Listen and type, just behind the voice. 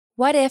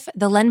What If,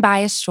 the Len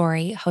Bias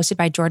Story, hosted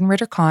by Jordan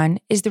Ritter-Conn,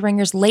 is The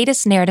Ringer's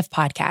latest narrative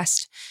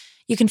podcast.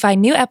 You can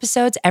find new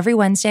episodes every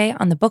Wednesday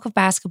on the Book of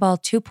Basketball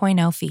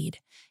 2.0 feed.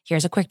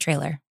 Here's a quick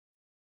trailer.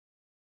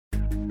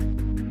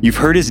 You've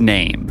heard his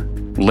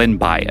name, Len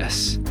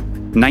Bias,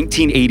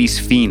 1980s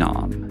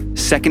phenom,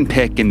 second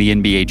pick in the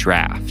NBA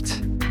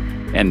draft.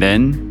 And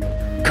then,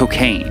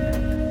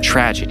 cocaine,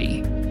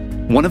 tragedy,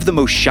 one of the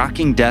most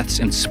shocking deaths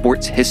in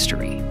sports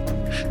history.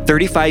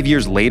 35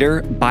 years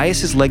later,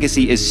 Bias's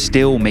legacy is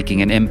still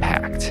making an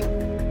impact.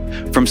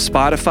 From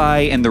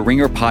Spotify and the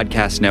Ringer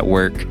Podcast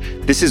Network,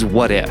 this is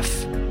What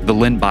If, the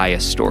Len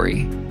Bias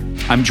Story.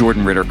 I'm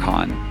Jordan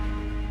Ritter-Conn.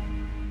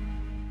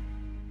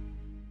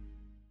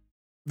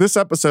 This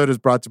episode is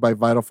brought to you by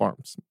Vital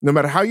Farms. No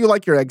matter how you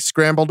like your eggs,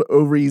 scrambled,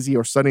 over easy,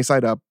 or sunny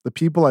side up, the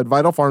people at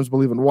Vital Farms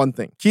believe in one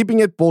thing: keeping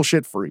it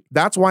bullshit-free.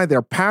 That's why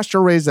their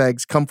pasture-raised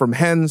eggs come from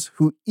hens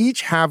who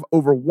each have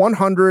over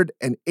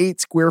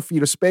 108 square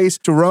feet of space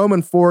to roam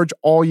and forage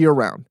all year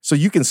round. So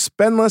you can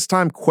spend less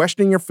time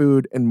questioning your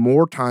food and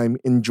more time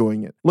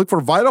enjoying it. Look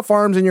for Vital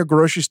Farms in your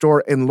grocery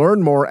store and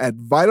learn more at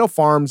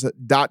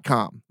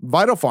vitalfarms.com.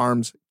 Vital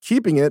Farms,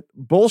 keeping it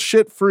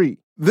bullshit-free.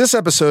 This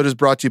episode is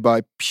brought to you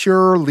by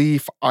Pure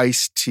Leaf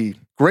Iced Tea.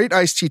 Great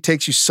iced tea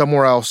takes you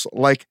somewhere else,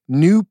 like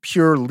new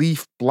Pure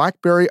Leaf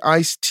Blackberry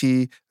Iced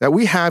Tea that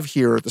we have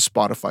here at the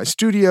Spotify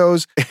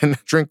studios and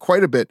drink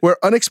quite a bit, where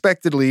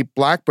unexpectedly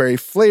blackberry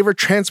flavor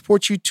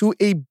transports you to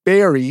a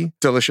berry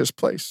delicious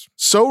place.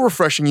 So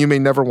refreshing you may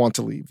never want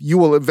to leave. You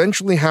will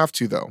eventually have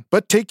to, though.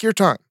 But take your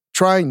time.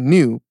 Try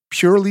new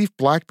Pure Leaf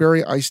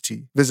Blackberry Iced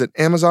Tea. Visit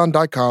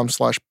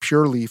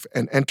Amazon.com/PureLeaf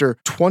and enter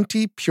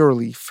 20 Pure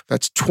Leaf.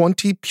 That's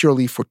 20 Pure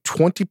Leaf for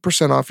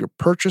 20% off your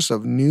purchase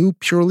of new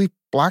Pure Leaf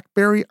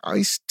Blackberry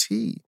Iced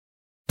Tea.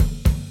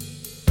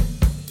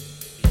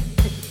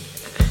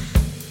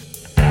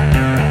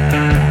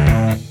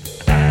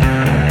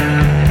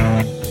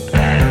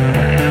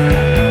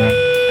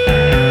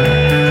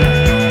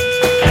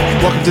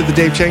 Welcome to the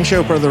Dave Chang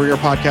Show, part of the Ringer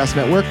Podcast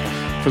Network,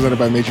 presented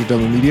by Major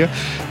Domo Media.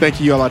 Thank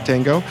you, Yola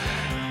Tango.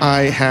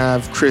 I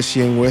have Chris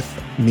Ying with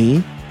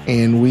me,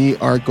 and we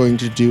are going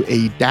to do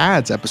a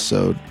Dads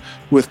episode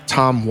with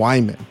Tom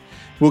Wyman.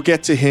 We'll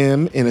get to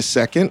him in a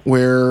second,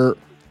 where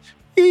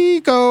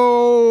we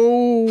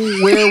go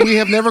where we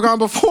have never gone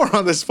before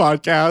on this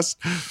podcast,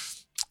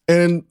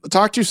 and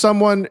talk to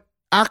someone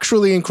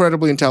actually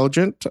incredibly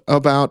intelligent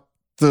about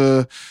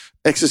the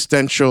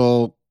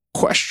existential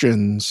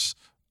questions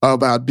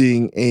about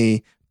being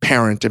a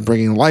parent and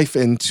bringing life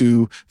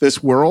into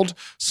this world,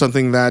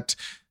 something that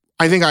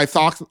I think I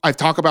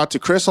talk about to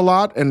Chris a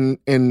lot, and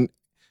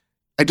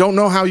I don't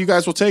know how you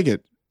guys will take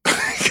it,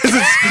 because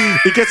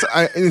it gets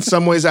in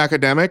some ways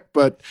academic,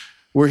 but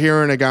we're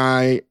hearing a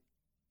guy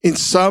in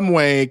some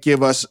way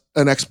give us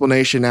an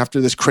explanation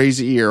after this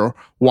crazy year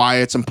why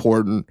it's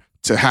important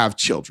to have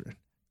children,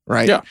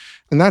 right? Yeah,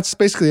 and that's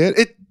basically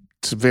it.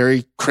 It's a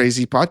very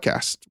crazy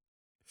podcast.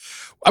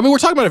 I mean, we're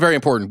talking about a very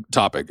important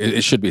topic.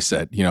 It should be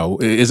said. You know,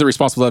 is it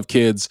responsible to have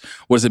kids?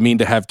 What does it mean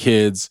to have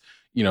kids?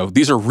 You know,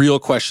 these are real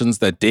questions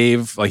that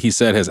Dave, like he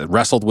said, has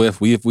wrestled with.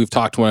 We've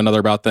talked to one another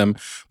about them.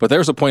 But there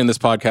was a point in this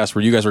podcast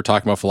where you guys were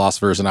talking about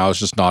philosophers, and I was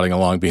just nodding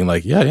along, being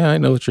like, yeah, I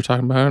know what you're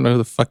talking about. I don't know who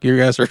the fuck you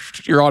guys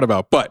you're on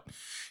about. But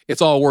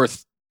it's all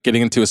worth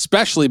getting into,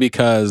 especially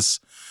because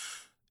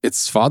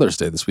it's Father's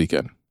Day this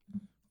weekend.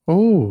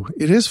 Oh,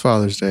 it is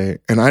Father's Day.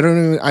 And I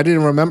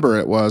didn't remember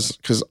it was,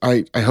 because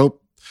I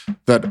hope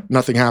that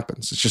nothing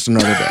happens. It's just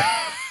another day.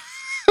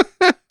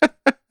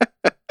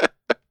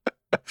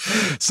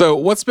 So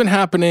what's been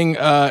happening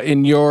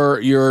in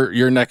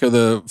your neck of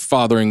the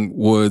fathering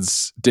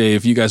woods,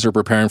 Dave? You guys are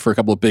preparing for a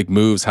couple of big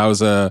moves. How's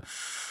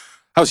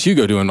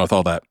Hugo doing with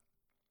all that?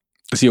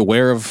 Is he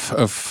aware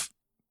of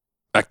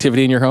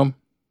activity in your home?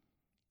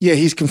 Yeah,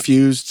 he's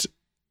confused.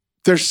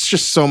 There's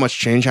just so much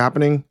change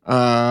happening.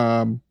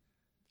 All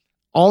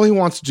he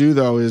wants to do,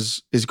 though,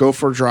 is go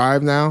for a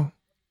drive now,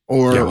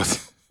 or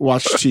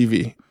watch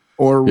TV,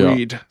 or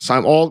read.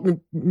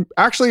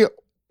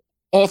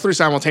 All three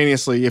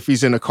simultaneously if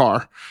he's in a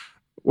car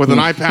with an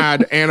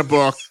iPad and a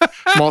book,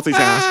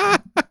 multitask.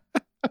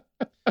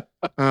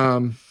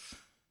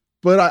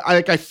 But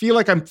I feel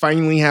like I'm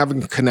finally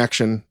having a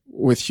connection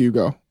with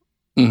Hugo.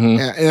 Mm-hmm.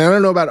 And I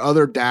don't know about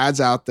other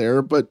dads out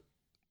there, but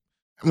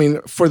I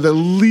mean, for the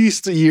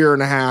least a year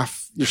and a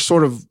half, you're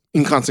sort of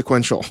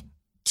inconsequential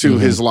to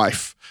his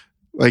life.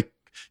 Like,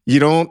 you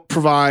don't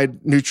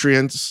provide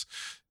nutrients.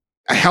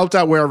 I helped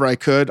out wherever I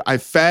could. I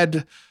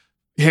fed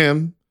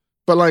him.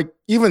 But like,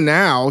 even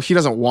now, he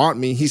doesn't want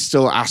me. He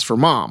still asks for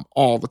mom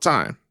all the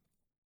time.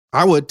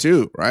 I would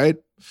too, right?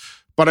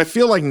 But I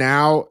feel like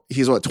now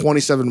he's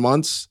 27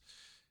 months.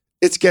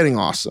 It's getting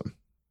awesome.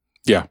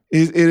 Yeah.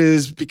 It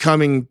is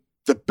becoming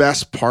the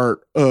best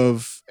part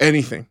of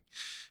anything.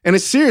 And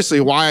it's seriously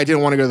why I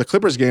didn't want to go to the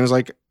Clippers games.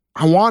 Like,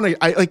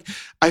 I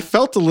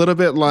felt a little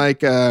bit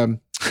like that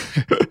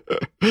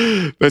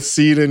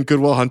scene in Good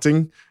Will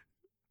Hunting.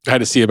 I had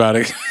to see about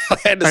it. I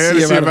had to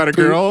see about a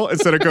girl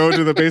instead of going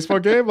to the baseball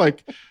game.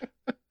 Like,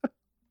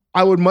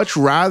 I would much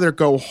rather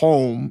go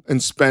home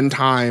and spend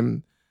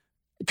time,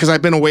 because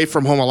I've been away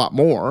from home a lot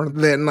more,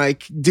 than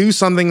like do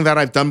something that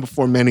I've done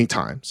before many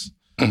times.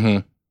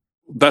 Mm-hmm.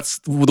 That's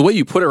the way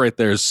you put it right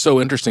there is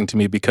so interesting to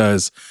me,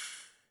 because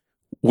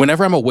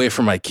whenever I'm away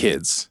from my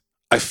kids,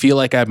 I feel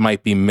like I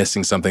might be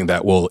missing something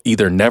that will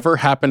either never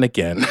happen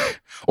again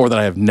or that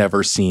I have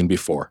never seen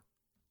before.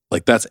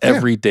 Like that's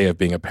every day of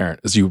being a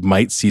parent, is you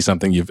might see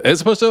something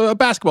as opposed to a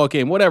basketball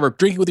game, whatever,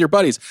 drinking with your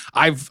buddies.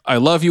 I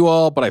love you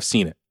all, but I've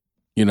seen it,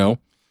 you know?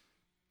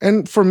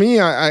 And for me,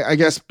 I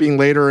guess being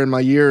later in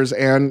my years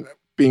and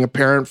being a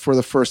parent for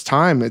the first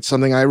time, it's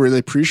something I really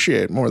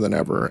appreciate more than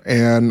ever.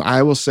 And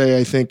I will say,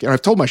 I think, and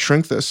I've told my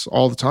shrink this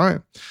all the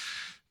time,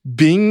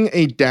 being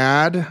a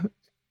dad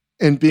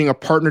and being a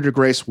partner to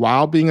Grace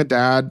while being a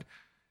dad,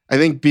 I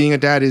think being a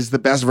dad is the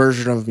best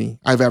version of me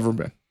I've ever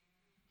been.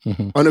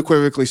 Mm-hmm.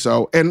 Unequivocally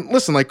so. And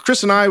listen, like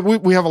Chris and I,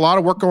 we have a lot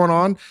of work going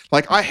on.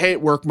 Like I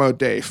hate work mode,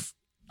 Dave.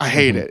 I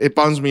hate it. It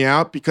bums me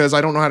out because I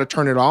don't know how to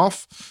turn it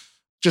off.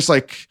 Just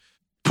like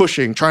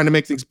pushing, trying to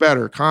make things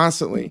better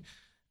constantly.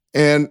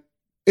 And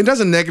it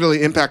doesn't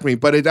negatively impact me,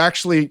 but it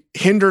actually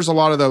hinders a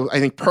lot of the, I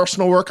think,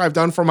 personal work I've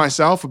done for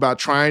myself about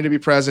trying to be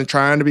present,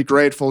 trying to be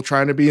grateful,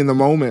 trying to be in the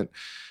moment.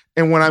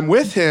 And when I'm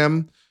with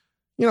him,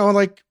 you know,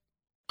 like,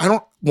 I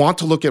don't want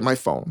to look at my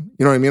phone.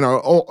 You know what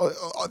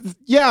I mean?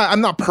 Yeah, I'm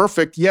not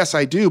perfect. Yes,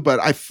 I do. But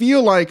I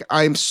feel like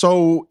I'm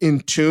so in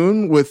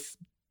tune with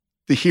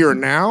the here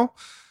and now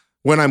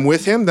when I'm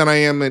with him than I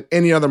am at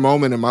any other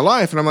moment in my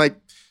life. And I'm like,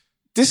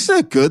 this is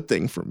a good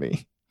thing for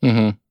me.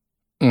 Mm-hmm.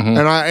 Mm-hmm.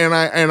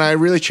 And I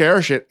really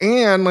cherish it.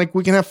 And like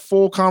we can have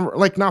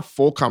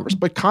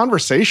but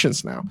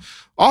conversations now,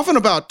 often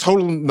about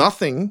total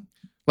nothing.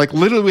 Like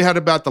literally we had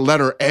about the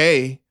letter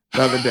A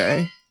the other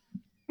day.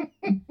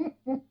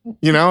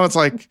 You know, it's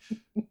like,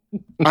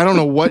 I don't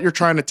know what you're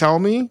trying to tell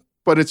me,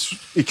 but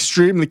it's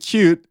extremely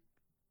cute.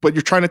 But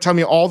you're trying to tell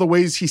me all the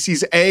ways he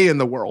sees A in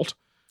the world.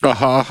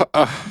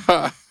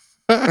 And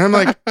I'm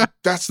like,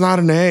 that's not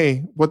an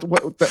A. What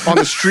on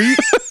the street?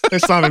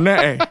 It's not an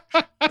A.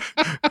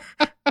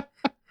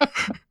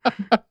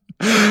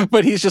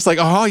 But he's just like,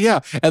 oh yeah.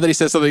 And then he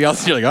says something else.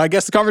 And you're like, oh, I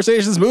guess the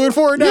conversation's moving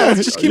forward now.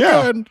 Let's just keep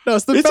going. No,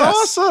 it's best.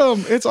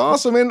 Awesome. It's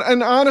awesome.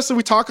 And honestly,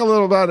 we talk a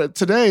little about it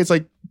today. It's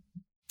like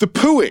the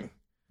pooing.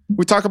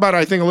 We talk about it,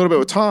 I think, a little bit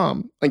with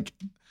Tom. Like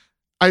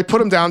I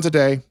put him down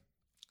today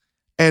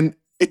and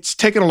it's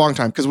taken a long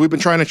time because we've been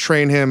trying to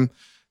train him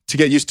to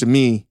get used to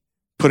me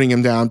putting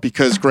him down,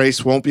 because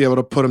Grace won't be able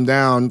to put him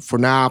down for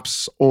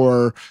naps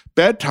or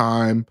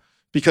bedtime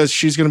because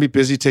she's going to be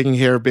busy taking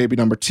care of baby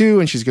number 2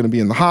 and she's going to be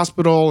in the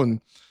hospital. And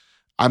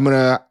I'm going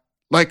to,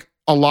 like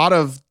a lot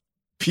of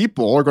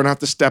people are going to have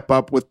to step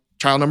up with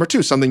child number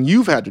 2, something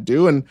you've had to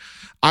do. And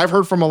I've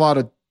heard from a lot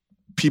of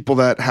people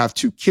that have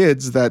 2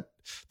 kids that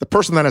the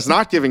person that is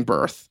not giving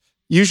birth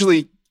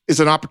usually is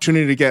an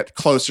opportunity to get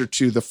closer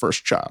to the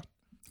first child.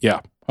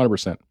 Yeah,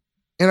 100%.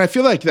 And I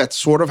feel like that's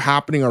sort of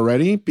happening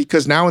already,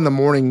 because now in the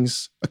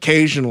mornings,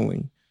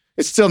 occasionally,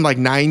 it's still like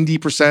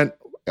 90%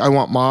 I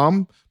want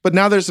mom, but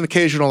now there's an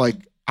occasional like,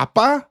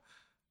 Appa?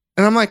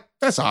 And I'm like,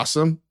 that's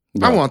awesome.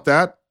 Yeah. I want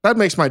that. That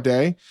makes my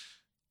day.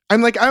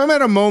 I'm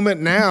at a moment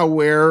now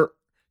where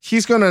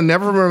he's going to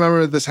never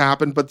remember this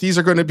happened, but these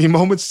are going to be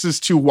moments as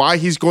to why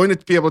he's going to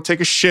be able to take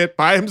a shit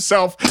by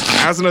himself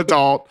as an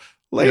adult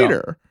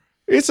later.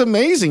 Yeah. It's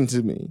amazing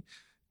to me.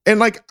 And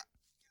like,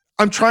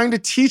 I'm trying to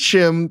teach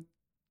him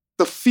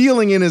the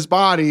feeling in his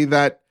body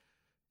that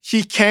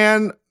he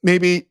can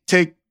maybe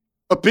take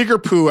a bigger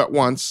poo at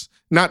once,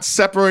 not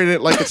separate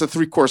it like it's a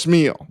 3-course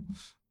meal.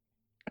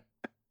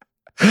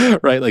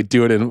 Right, like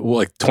do it in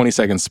like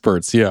 20-second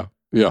spurts. Yeah,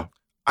 yeah.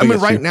 I mean,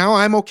 right now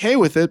I'm okay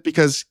with it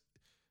because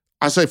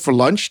I say for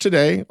lunch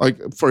today,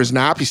 like for his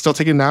nap, he's still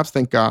taking naps,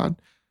 thank God.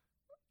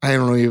 I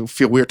don't really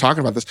feel weird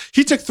talking about this.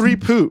 He took 3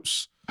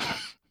 poos.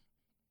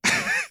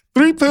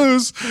 3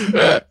 poos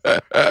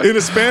in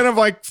a span of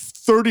like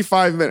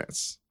 35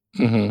 minutes.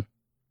 Mm-hmm.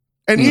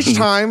 And each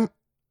time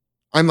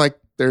I'm like,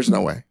 there's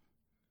no way.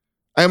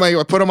 I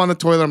put him on the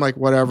toilet. I'm like,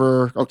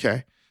 whatever.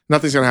 Okay.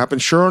 Nothing's going to happen.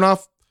 Sure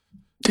enough,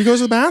 he goes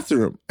to the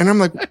bathroom. And I'm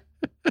like,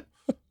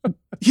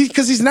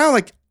 because he's now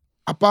like,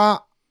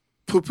 Appa,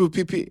 poo poo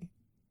pee pee.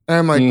 And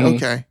I'm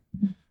like,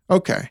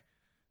 okay.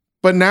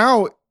 But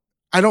now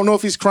I don't know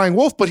if he's crying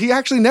wolf, but he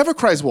actually never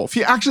cries wolf.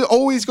 He actually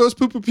always goes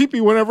poo poo pee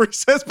pee whenever he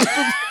says poo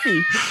poo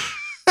pee pee.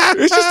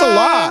 It's just a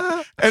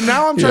lot. And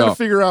now I'm trying to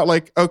figure out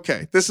like,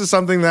 okay, this is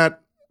something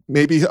that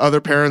maybe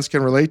other parents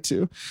can relate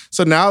to.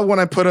 So now when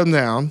I put him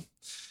down,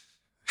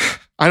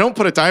 I don't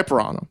put a diaper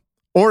on him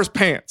or his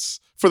pants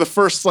for the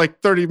first like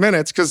 30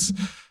 minutes because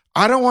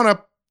I don't want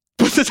to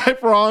put the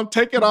diaper on,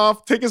 take it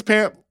off, take his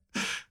pants.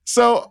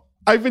 So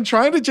I've been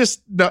trying to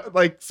just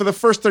like for the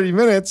first 30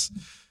 minutes,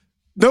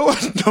 no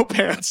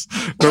pants.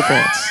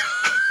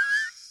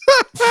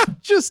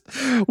 Just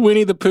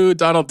Winnie the Pooh,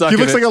 Donald Duck. He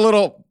looks like a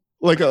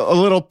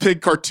little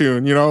pig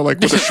cartoon, you know, like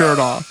with a shirt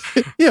off.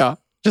 Yeah.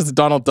 Just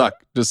Donald Duck.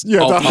 Just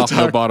all top,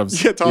 no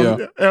bottoms. Yeah.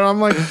 And I'm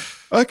like,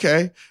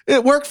 okay.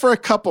 It worked for a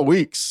couple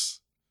weeks.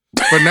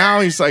 But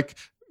now he's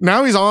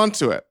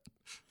onto it.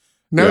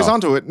 Now he's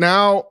onto it.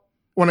 Now,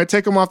 when I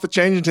take him off the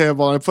changing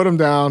table and I put him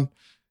down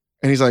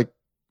and he's like,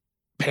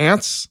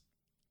 pants?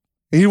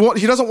 And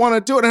he doesn't want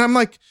to do it. And I'm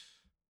like,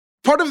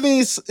 part of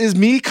this is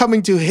me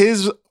coming to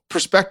his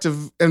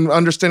perspective and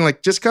understanding,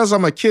 like, just because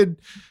I'm a kid,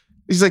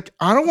 he's like,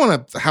 I don't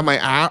want to have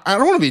I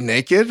don't want to be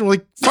naked. I'm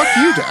like, fuck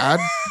you, Dad.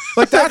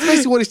 Like, that's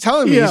basically what he's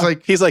telling me.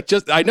 He's like,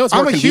 just, I know it's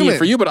more convenient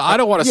for you, but I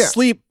don't want to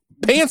sleep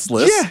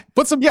pantsless. Yeah.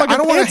 Put some I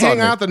don't want to hang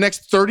me. out the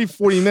next 30,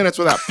 40 minutes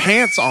without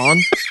pants on.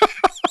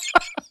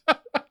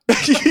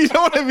 You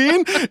know what I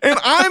mean? And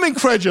I'm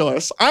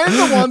incredulous. I'm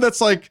the one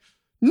that's like,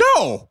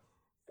 no,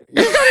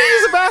 you gotta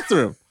use the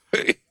bathroom.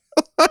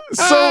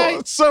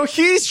 So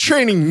he's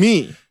training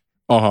me.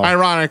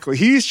 Ironically,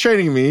 he's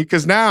training me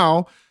because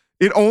now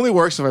it only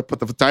works if I put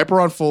the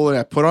diaper on full and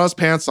I put on his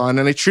pants on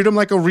and I treat him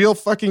like a real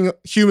fucking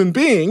human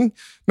being,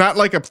 not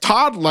like a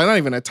toddler, not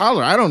even a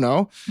toddler. I don't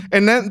know.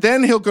 And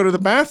then he'll go to the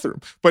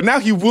bathroom. But now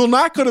he will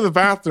not go to the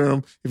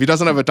bathroom if he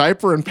doesn't have a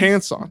diaper and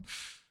pants on.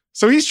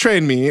 So he's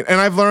trained me,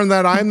 and I've learned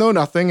that I know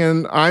nothing,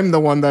 and I'm the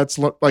one that's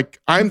like,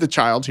 I'm the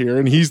child here,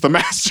 and he's the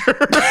master.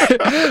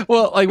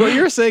 Well, like what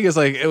you were saying is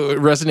like, it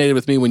resonated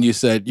with me when you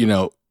said, you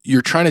know,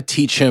 you're trying to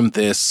teach him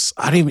this,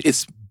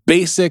 it's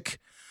basic,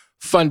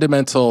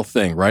 fundamental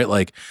thing, right?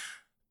 Like,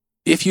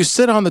 if you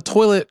sit on the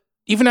toilet,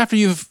 even after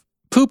you've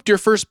pooped your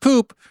first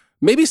poop,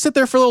 maybe sit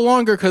there for a little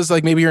longer because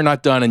like maybe you're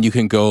not done and you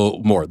can go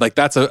more. Like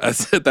that's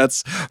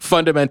that's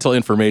fundamental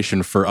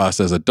information for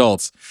us as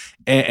adults.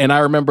 And I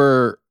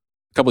remember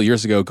a couple of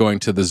years ago going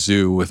to the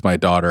zoo with my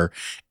daughter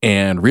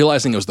and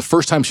realizing it was the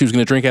first time she was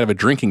going to drink out of a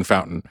drinking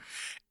fountain,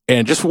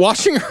 and just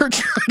watching her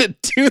try to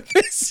do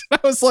this, I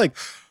was like,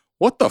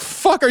 what the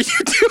fuck are you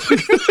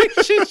doing? Like,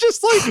 she's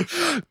just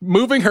like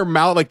moving her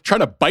mouth, like trying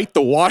to bite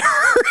the water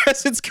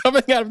as it's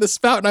coming out of the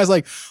spout. And I was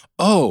like,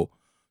 oh,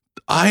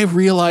 I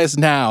realize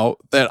now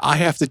that I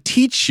have to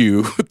teach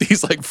you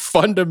these like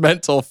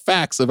fundamental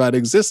facts about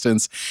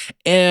existence.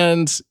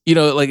 And, you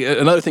know, like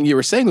another thing you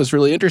were saying was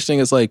really interesting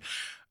is like,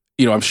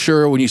 you know, I'm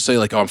sure when you say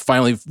like, oh, I'm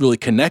finally really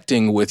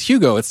connecting with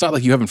Hugo, it's not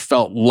like you haven't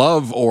felt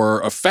love or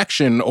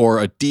affection or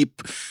a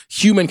deep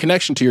human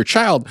connection to your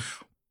child,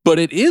 but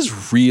it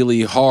is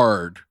really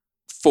hard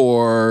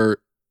for,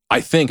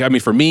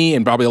 for me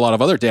and probably a lot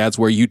of other dads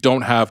where you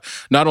don't have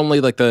not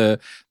only like the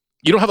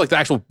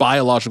actual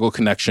biological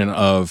connection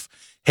of,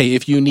 hey,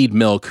 if you need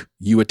milk,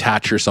 you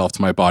attach yourself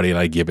to my body and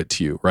I give it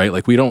to you, right?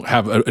 Like we don't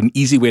have an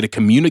easy way to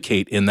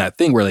communicate in that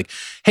thing where like,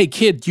 hey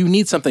kid, you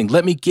need something,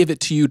 let me give it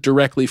to you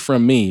directly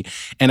from me.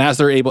 And as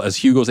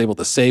Hugo's able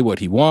to say what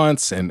he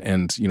wants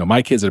and you know,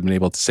 my kids have been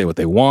able to say what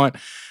they want,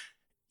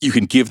 you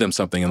can give them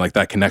something and like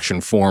that connection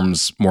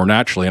forms more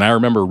naturally. And I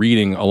remember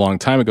reading a long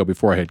time ago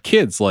before I had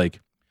kids, like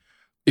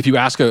if you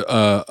ask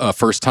a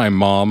first-time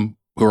mom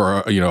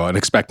or, you know, an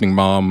expecting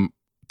mom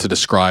to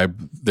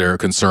describe their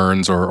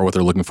concerns or what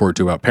they're looking forward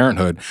to about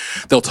parenthood,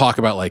 they'll talk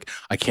about like,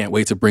 I can't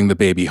wait to bring the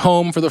baby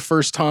home for the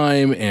first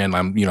time. And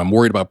I'm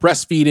worried about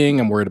breastfeeding.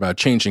 I'm worried about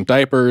changing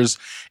diapers.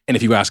 And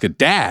if you ask a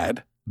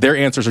dad, their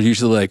answers are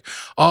usually like,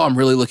 oh, I'm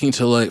really looking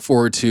to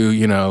forward to,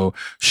 you know,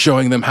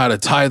 showing them how to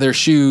tie their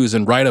shoes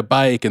and ride a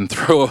bike and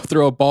throw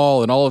a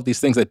ball and all of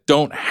these things that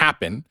don't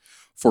happen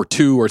for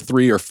 2 or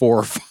 3 or 4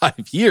 or 5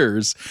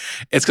 years.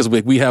 It's because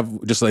we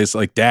have, just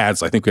like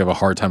dads, I think we have a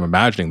hard time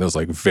imagining those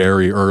like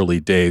very early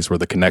days where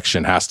the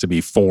connection has to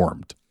be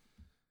formed.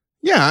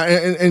 Yeah,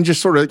 and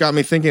just sort of got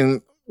me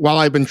thinking, while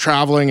I've been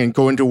traveling and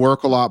going to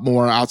work a lot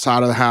more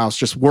outside of the house,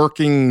 just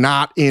working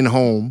not in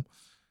home.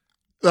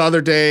 The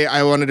other day,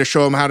 I wanted to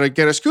show him how to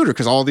get a scooter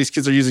because all these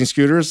kids are using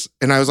scooters.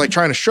 And I was like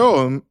trying to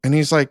show him, and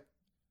he's like,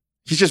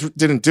 he just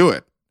didn't do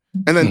it.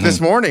 And then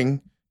this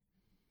morning,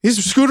 he's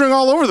scootering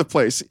all over the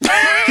place.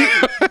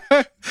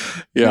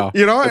 Yeah.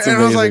 You know, and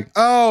I was like,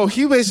 oh,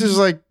 he basically was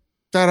like,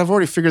 Dad, I've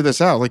already figured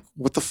this out. Like,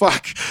 what the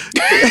fuck?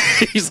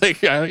 He's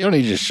like, you don't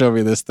need to show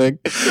me this thing.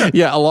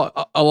 Yeah,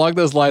 along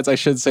those lines, I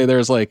should say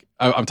there's like,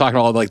 I'm talking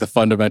all like the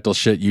fundamental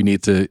shit you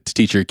need to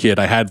teach your kid.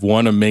 I had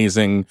one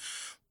amazing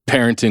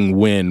parenting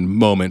win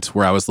moment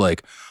where I was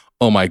like,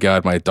 oh my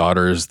God, my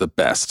daughter is the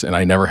best. And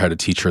I never had to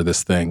teach her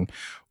this thing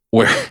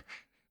where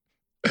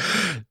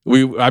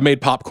I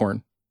made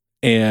popcorn.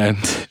 And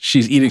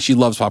she's eating, she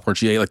loves popcorn.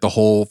 She ate like the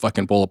whole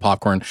fucking bowl of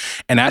popcorn.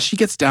 And as she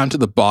gets down to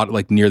the bottom,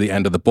 like near the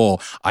end of the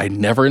bowl, I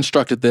never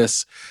instructed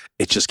this.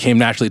 It just came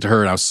naturally to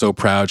her. And I was so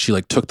proud. She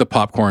like took the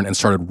popcorn and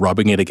started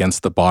rubbing it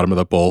against the bottom of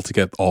the bowl to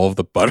get all of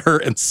the butter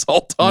and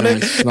salt on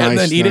it. And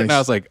then eat it. And I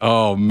was like,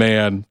 oh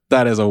man,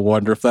 that is a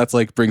wonderful, that's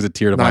like brings a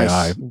tear to my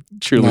eye.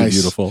 Truly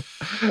beautiful.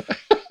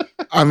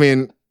 I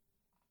mean,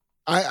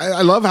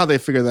 I love how they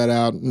figure that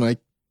out. Like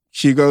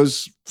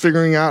Hugo's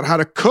figuring out how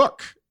to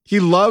cook. He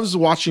loves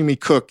watching me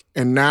cook,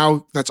 and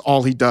now that's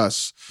all he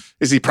does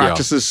is he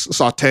practices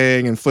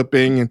sauteing and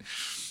flipping,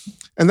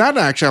 and that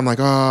actually I'm like,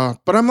 oh,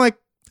 but I'm like,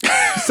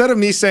 instead of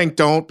me saying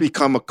don't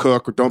become a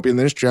cook or don't be in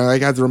the industry, I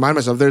had to remind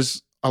myself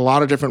there's a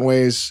lot of different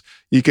ways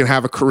you can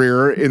have a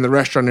career in the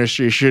restaurant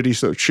industry should you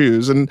so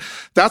choose, and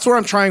that's where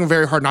I'm trying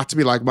very hard not to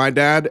be like my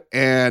dad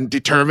and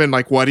determine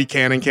like what he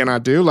can and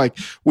cannot do. Like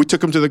we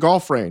took him to the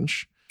golf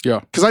range,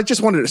 because I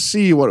just wanted to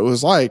see what it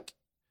was like.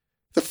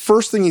 the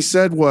first thing he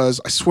said was,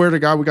 I swear to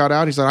God, we got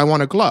out. He said, I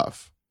want a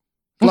glove.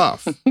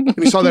 And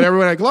he saw that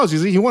everyone had gloves.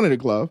 He wanted a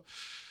glove.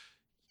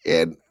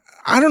 And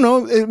I don't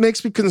know, it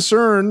makes me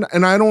concerned.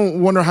 And I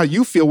don't wonder how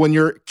you feel when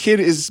your kid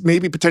is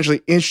maybe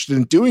potentially interested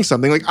in doing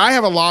something. Like, I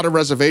have a lot of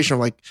reservation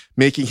of like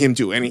making him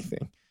do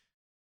anything.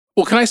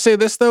 Well, can I say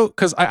this though?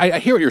 Because I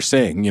hear what you're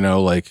saying, you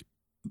know, like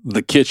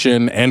the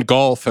kitchen and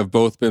golf have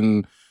both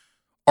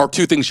are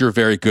two things you're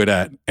very good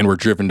at and were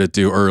driven to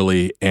do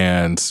early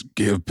and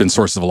have been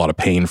sources of a lot of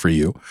pain for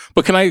you.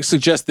 But can I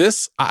suggest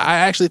this? I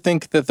actually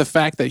think that the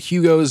fact that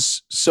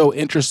Hugo's so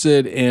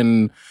interested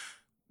in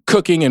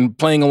cooking and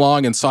playing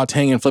along and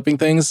sauteing and flipping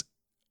things,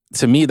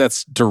 to me,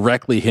 that's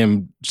directly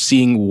him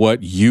seeing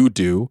what you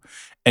do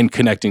and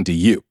connecting to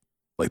you.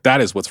 Like,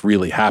 that is what's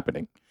really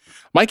happening.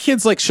 My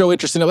kids like show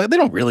interest in it. Like, they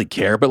don't really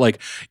care, but like,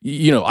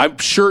 you know, I'm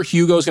sure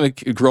Hugo's going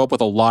to grow up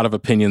with a lot of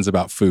opinions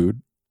about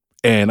food.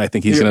 And I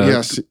think he's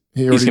going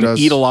to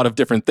eat a lot of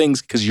different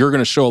things because you're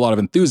going to show a lot of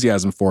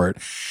enthusiasm for it.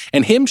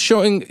 And him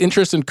showing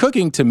interest in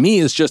cooking, to me,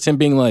 is just him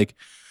being like,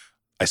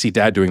 I see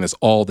Dad doing this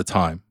all the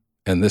time.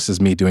 And this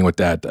is me doing what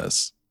Dad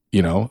does,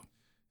 you know?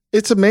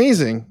 It's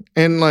amazing.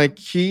 And like,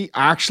 he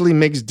actually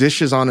makes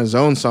dishes on his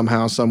own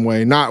somehow, some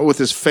way, not with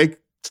his fake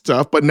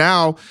stuff, but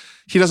now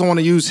he doesn't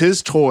want to use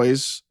his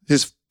toys,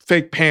 his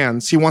fake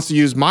pans. He wants to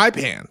use my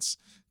pans.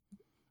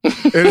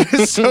 It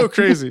is so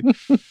crazy.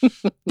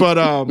 But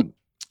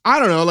I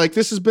don't know, like,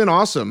 this has been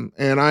awesome.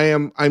 And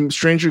I'm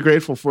strangely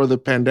grateful for the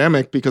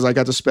pandemic because I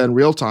got to spend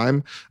real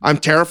time. I'm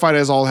terrified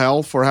as all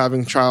hell for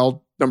having child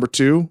number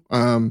 2.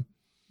 I'm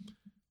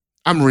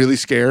really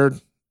scared.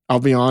 I'll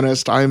be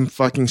honest. I'm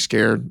fucking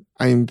scared.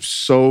 I'm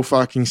so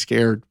fucking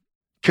scared.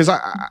 Because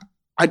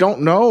I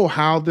don't know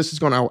how this is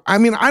going to... I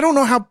mean, I don't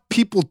know how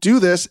people do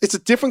this. It's a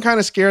different kind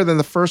of scare than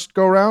the first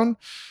go round.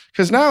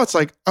 Because now it's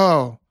like,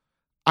 oh,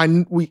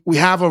 we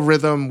have a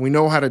rhythm. We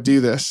know how to do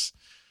this.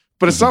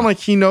 But it's not like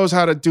he knows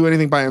how to do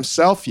anything by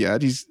himself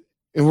yet.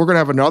 And we're going to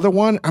have another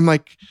one. I'm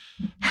like,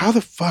 how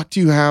the fuck do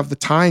you have the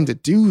time to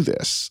do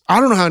this? I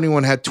don't know how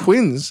anyone had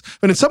twins.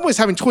 But in some ways,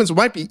 having twins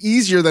might be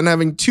easier than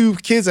having 2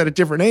 kids at a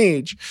different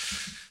age.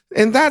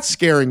 And that's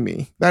scaring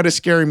me. That is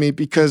scaring me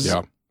because,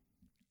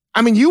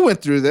 I mean, you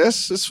went through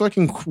this. It's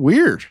fucking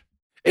weird.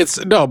 But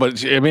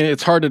I mean,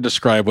 it's hard to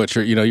describe what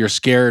you're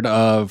scared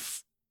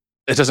of.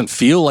 It doesn't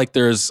feel like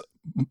there's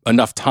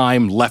enough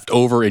time left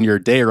over in your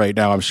day right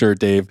now, I'm sure,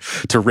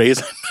 Dave, to raise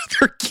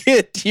another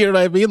kid. You know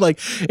what I mean? Like,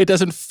 it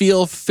doesn't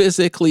feel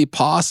physically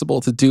possible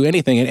to do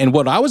anything. And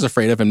what I was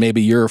afraid of, and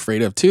maybe you're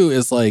afraid of too,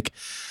 is like,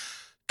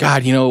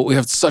 God, you know, we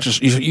have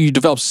you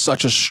develop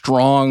such a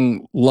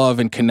strong love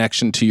and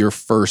connection to your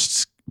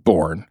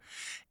firstborn.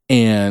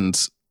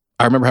 And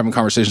I remember having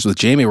conversations with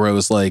Jamie where I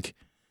was like,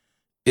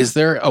 is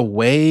there a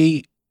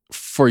way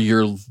for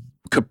your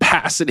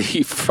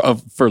capacity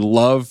for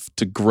love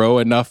to grow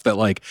enough that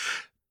like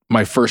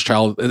my first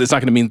child, it's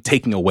not going to mean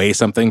taking away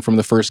something from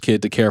the first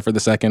kid to care for the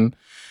second,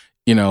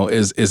 you know,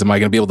 am I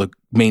going to be able to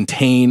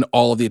maintain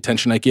all of the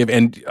attention I give?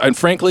 And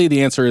frankly,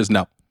 the answer is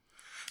no.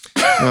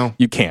 No,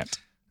 you can't.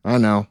 I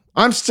know.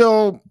 I'm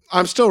still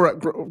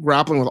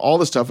grappling with all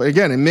this stuff.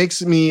 Again, it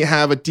makes me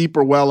have a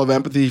deeper well of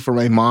empathy for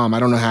my mom. I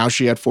don't know how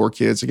she had 4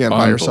 kids, again,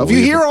 by herself. You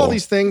hear all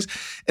these things.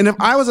 And if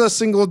I was a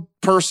single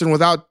person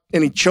without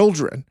any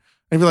children,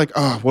 I'd be like,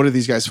 oh, what are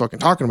these guys fucking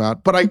talking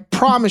about? But I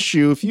promise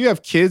you, if you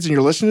have kids and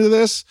you're listening to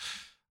this,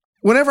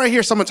 whenever I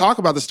hear someone talk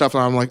about this stuff,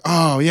 I'm like,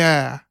 oh,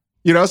 yeah.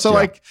 You know, so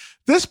like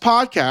this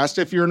podcast,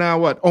 if you're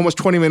now, almost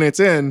 20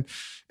 minutes in,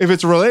 if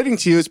it's relating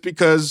to you, it's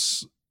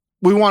because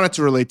we want it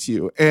to relate to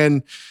you.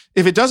 And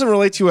if it doesn't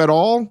relate to you at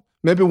all,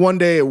 maybe one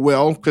day it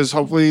will, because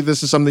hopefully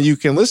this is something you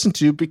can listen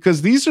to,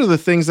 because these are the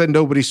things that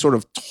nobody sort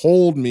of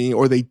told me,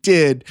 or they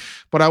did,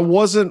 but I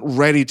wasn't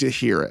ready to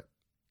hear it.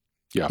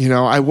 Yeah. You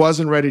know, I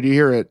wasn't ready to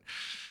hear it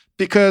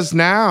because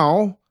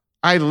now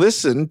I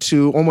listen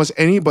to almost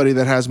anybody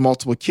that has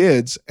multiple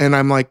kids and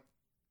I'm like,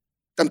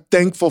 I'm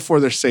thankful for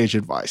their sage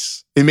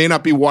advice. It may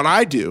not be what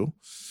I do,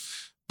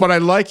 but I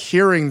like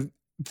hearing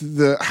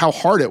how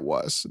hard it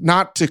was,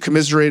 not to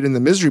commiserate in the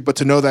misery, but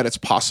to know that it's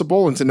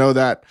possible and to know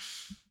that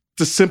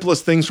the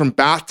simplest things from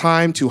bath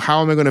time to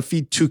how am I going to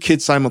feed 2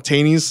 kids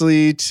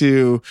simultaneously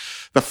to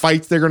the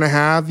fights they're going to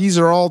have, these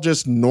are all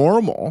just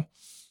normal.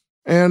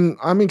 And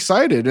I'm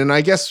excited. And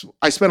I guess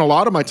I spend a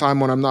lot of my time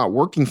when I'm not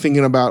working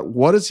thinking about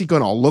what is he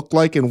going to look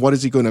like and what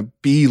is he going to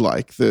be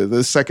like,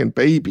 the second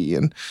baby.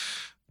 And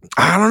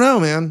I don't know,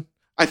 man.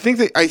 I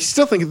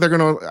still think they're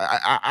going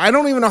to, I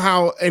don't even know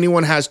how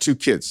anyone has 2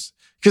 kids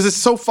because it's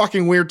so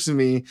fucking weird to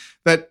me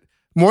that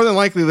more than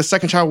likely the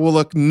second child will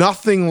look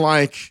nothing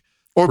like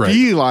or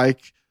be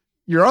like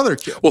your other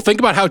kid. Well, think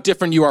about how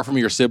different you are from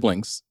your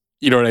siblings.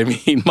 You know what I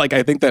mean? Like,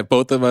 I think that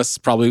both of us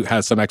probably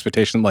had some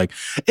expectation, like,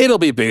 it'll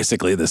be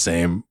basically the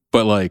same.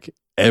 But, like,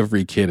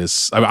 every kid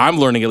is... I'm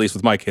learning, at least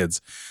with my kids,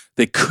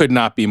 they could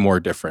not be more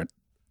different.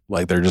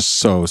 Like, they're just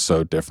so,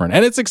 so different.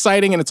 And it's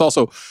exciting, and it's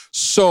also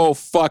so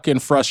fucking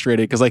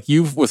frustrating. Because, like,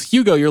 with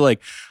Hugo, you're like,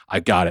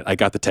 I got it. I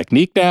got the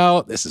technique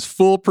now. This is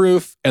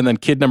foolproof. And then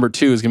kid number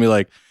 2 is going to be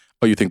like,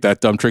 Oh, you think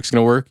that dumb trick's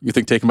gonna work? You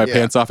think taking my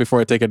pants off before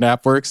I take a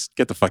nap works?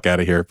 Get the fuck out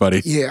of here,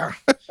 buddy. Yeah.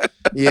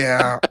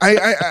 Yeah.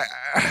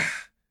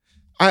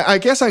 I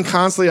guess I'm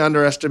constantly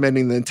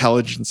underestimating the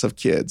intelligence of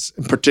kids,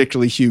 and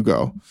particularly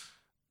Hugo,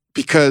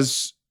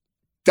 because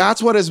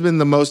that's what has been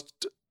the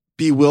most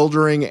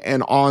bewildering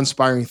and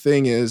awe-inspiring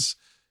thing is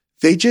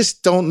they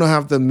just don't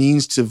have the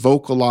means to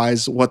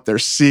vocalize what they're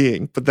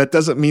seeing, but that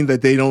doesn't mean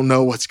that they don't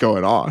know what's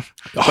going on.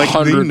 Like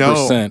 100%. they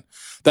know.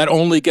 That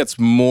only gets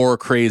more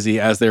crazy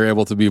as they're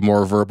able to be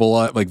more verbal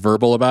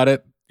about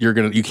it.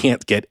 You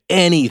can't get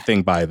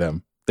anything by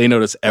them. They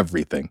notice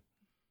everything.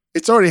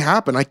 It's already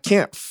happened. I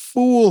can't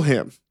fool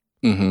him.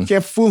 Mm-hmm.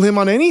 Can't fool him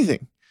on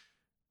anything.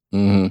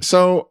 Mm-hmm.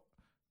 So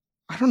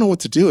I don't know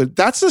what to do.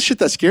 That's the shit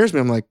that scares me.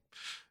 I'm like,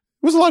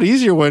 it was a lot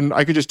easier when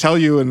I could just tell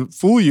you and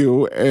fool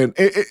you. And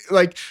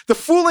like the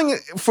fooling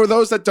for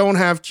those that don't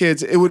have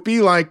kids, it would be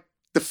like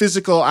the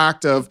physical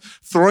act of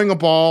throwing a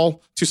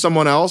ball to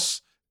someone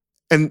else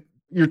and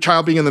your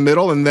child being in the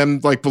middle and them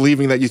like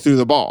believing that you threw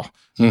the ball.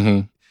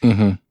 Mm-hmm.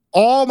 Mm-hmm.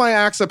 All my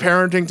acts of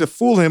parenting to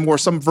fool him were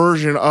some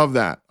version of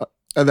that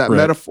Right.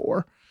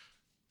 metaphor.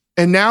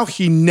 And now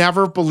he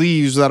never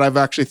believes that I've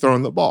actually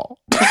thrown the ball.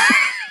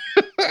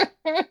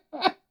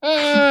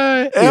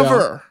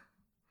 Ever.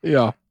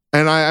 Yeah.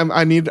 And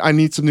I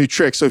need some new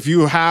tricks. So if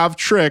you have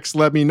tricks,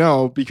 let me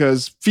know,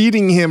 because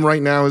feeding him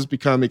right now has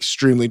become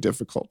extremely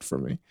difficult for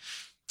me.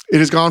 It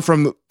has gone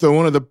from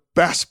one of the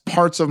best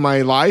parts of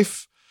my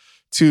life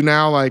to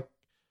now like,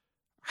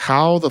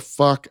 how the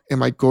fuck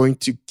am I going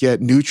to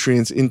get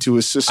nutrients into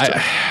his system?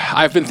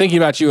 I've been thinking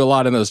about you a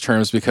lot in those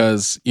terms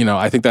because,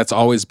 I think that's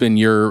always been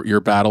your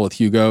battle with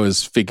Hugo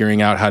is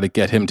figuring out how to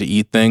get him to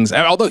eat things.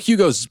 And although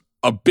Hugo's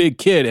a big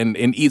kid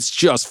and eats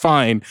just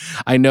fine,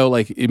 I know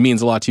like it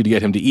means a lot to you to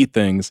get him to eat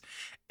things.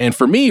 And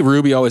for me,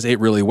 Ruby always ate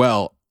really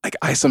well. Like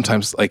I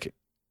sometimes like,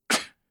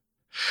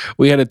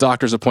 we had a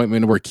doctor's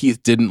appointment where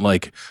Keith didn't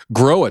like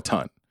grow a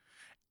ton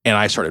and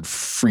I started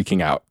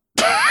freaking out.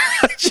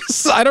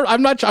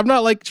 I'm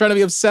not like trying to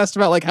be obsessed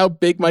about like how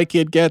big my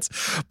kid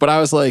gets, but I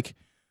was like,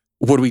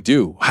 what do we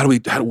do?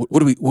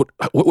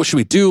 What should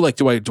we do? Like,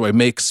 do I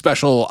make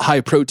special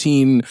high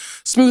protein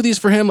smoothies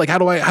for him? Like, what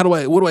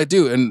do I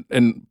do?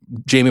 And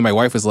Jamie, my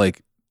wife, was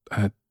like,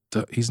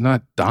 he's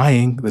not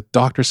dying. The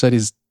doctor said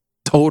he's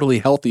totally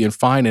healthy and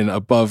fine and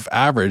above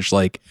average.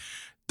 Like,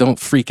 don't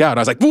freak out. And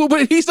I was like, well,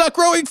 but he's not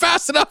growing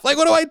fast enough. Like,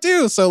 what do I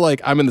do? So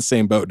like, I'm in the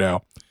same boat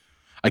now.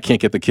 I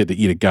can't get the kid to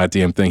eat a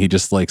goddamn thing. He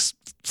just likes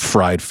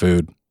fried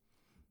food.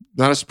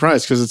 Not a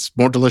surprise because it's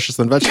more delicious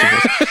than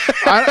vegetables.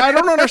 I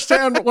don't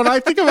understand. When I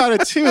think about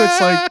it too,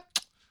 it's like,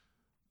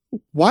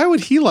 why would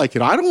he like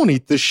it? I don't want to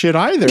eat this shit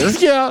either.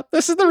 Yeah,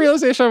 this is the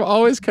realization I'm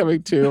always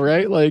coming to,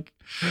 right? Like,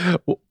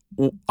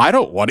 I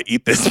don't want to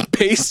eat this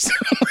paste.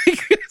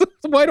 Like,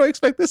 why do I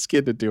expect this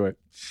kid to do it?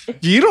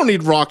 You don't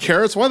eat raw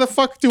carrots. Why the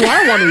fuck do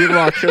I want to eat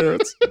raw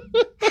carrots?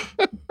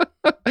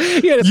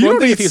 Yeah, you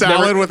don't eat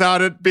salad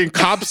without it being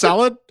Cobb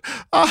salad.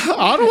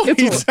 I don't want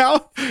to eat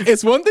salad.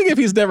 It's one thing if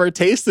he's never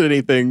tasted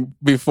anything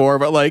before,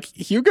 but like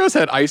Hugo's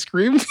had ice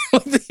cream.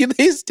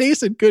 He's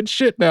tasted good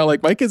shit now.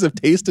 Like my kids have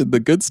tasted the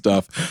good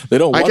stuff. They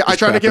don't want I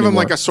try to give anymore. him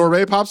like a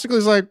sorbet popsicle.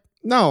 He's like,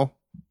 no,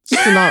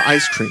 it's not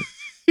ice cream.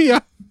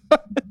 Yeah.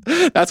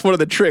 That's one of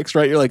the tricks,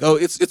 right? You're like, oh,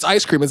 it's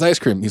ice cream. It's ice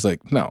cream. He's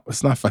like, no,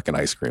 it's not fucking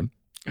ice cream.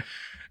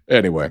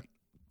 Anyway.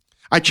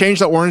 I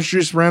changed the orange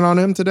juice ran on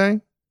him today.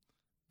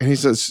 And he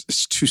says,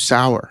 it's too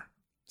sour.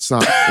 It's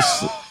not,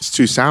 it's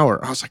too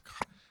sour. I was like,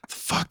 what the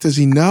fuck does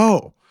he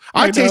know?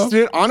 I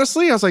tasted it.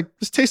 Honestly, I was like,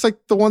 this tastes like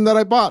the one that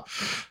I bought.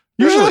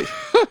 Usually.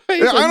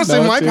 Honestly,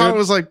 my palate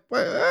was like,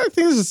 I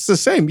think it's the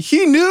same.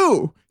 He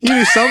knew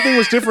something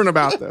was different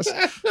about this.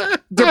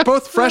 They're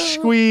both fresh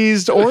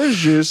squeezed orange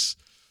juice.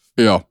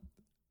 Yeah.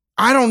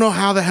 I don't know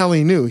how the hell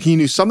he knew. He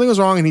knew something was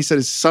wrong and he said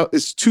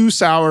it's too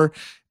sour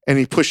and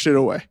he pushed it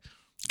away.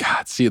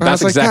 God, see,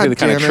 that's exactly the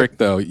kind of trick,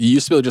 though. You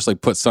used to be able to just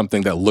like put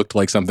something that looked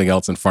like something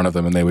else in front of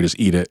them and they would just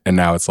eat it. And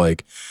now it's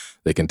like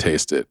they can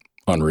taste it.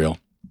 Unreal.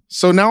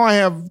 So now I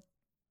have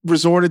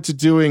resorted to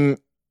doing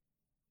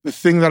the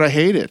thing that I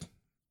hated.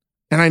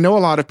 And I know a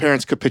lot of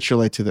parents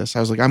capitulate to this. I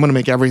was like, I'm going to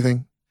make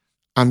everything.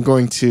 I'm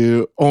going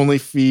to only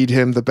feed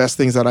him the best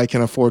things that I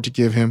can afford to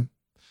give him.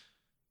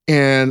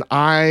 And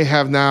I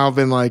have now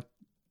been like,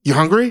 you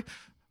hungry?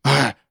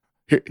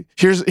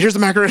 Here's the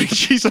macaroni and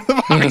cheese in the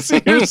box.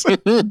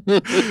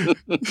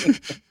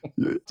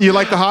 You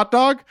like the hot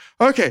dog?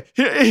 Okay,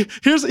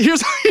 here's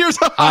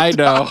a hot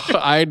dog.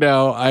 I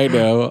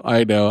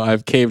know.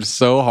 I've caved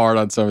so hard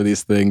on some of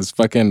these things.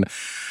 Fucking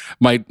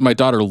my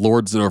daughter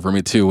lords it over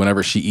me too.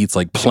 Whenever she eats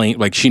like plain,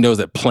 like she knows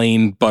that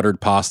plain buttered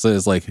pasta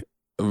is like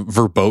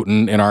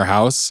verboten in our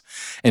house,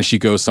 and she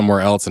goes somewhere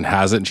else and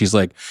has it, and she's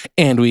like,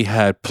 and we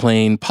had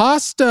plain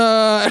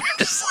pasta. I'm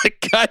just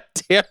like, God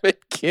damn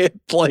it, kid.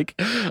 Like,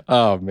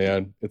 oh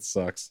man, it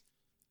sucks.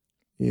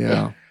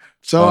 Yeah.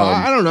 So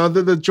I don't know.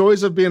 The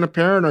joys of being a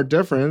parent are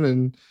different.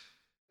 And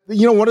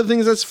one of the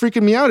things that's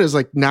freaking me out is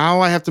like,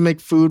 now I have to make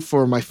food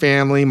for my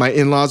family. My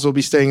in-laws will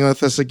be staying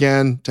with us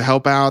again to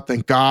help out.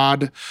 Thank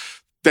God.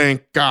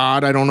 Thank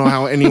God. I don't know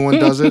how anyone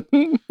does it.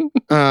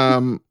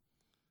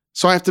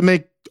 So I have to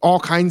make all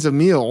kinds of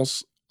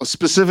meals, a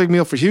specific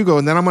meal for Hugo,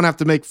 and then I'm going to have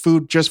to make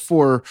food just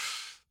for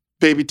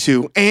baby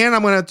 2. And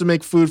I'm going to have to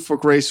make food for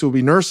Grace, who will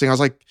be nursing. I was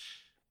like,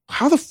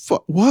 how the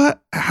fuck,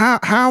 what? How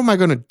am I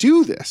going to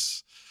do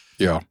this?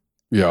 Yeah.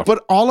 Yeah.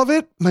 But all of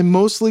it, my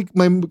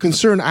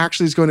concern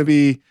actually is going to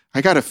be,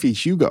 I got to feed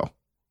Hugo.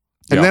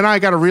 And then I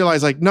got to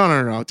realize like,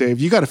 no,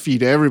 Dave, you got to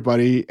feed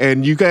everybody.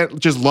 And you got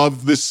just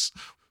love this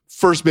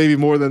first baby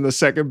more than the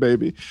second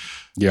baby.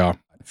 Yeah.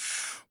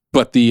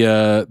 But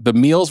the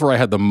meals where I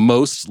had the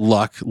most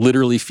luck,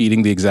 literally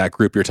feeding the exact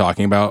group you're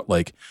talking about,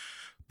 like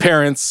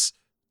parents,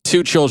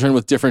 2 children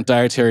with different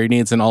dietary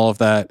needs and all of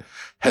that,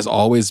 has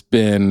always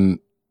been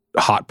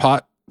hot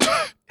pot.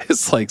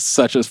 It's like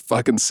such a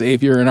fucking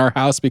savior in our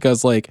house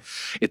because like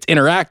it's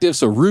interactive.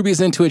 So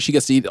Ruby's into it. She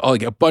gets to eat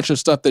like a bunch of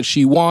stuff that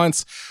she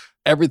wants.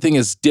 Everything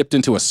is dipped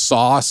into a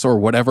sauce or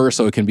whatever,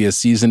 so it can be as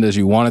seasoned as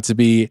you want it to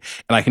be.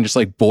 And I can just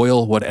like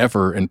boil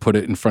whatever and put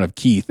it in front of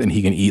Keith and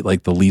he can eat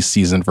like the least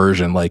seasoned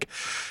version. Like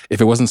if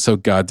it wasn't so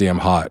goddamn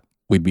hot,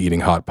 we'd be eating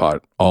hot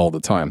pot all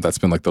the time. That's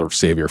been like the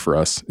savior for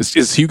us.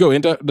 Is Hugo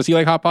does he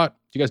like hot pot?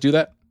 Do you guys do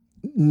that?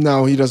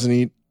 No, he doesn't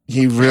eat.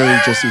 He really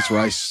just eats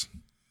rice.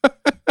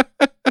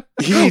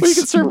 We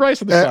can serve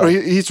rice in the shower.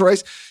 He eats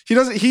rice.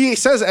 He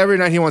says every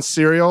night he wants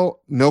cereal,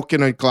 milk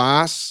in a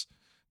glass,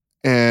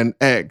 and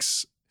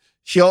eggs.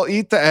 He'll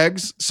eat the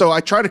eggs. So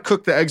I try to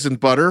cook the eggs in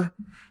butter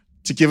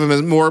to give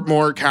him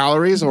more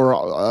calories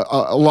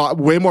or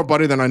way more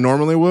butter than I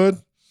normally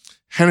would.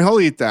 And he'll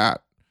eat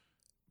that.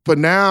 But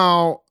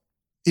now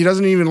he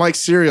doesn't even like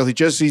cereal. He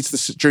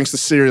just drinks the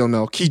cereal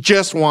milk. He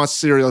just wants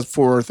cereal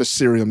for the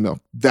cereal milk.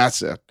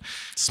 That's it.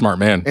 Smart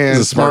man. And he's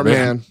a smart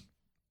man.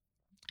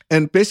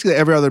 And basically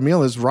every other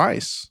meal is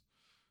rice.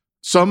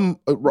 Some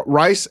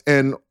rice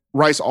and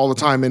rice all the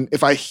time. And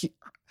if I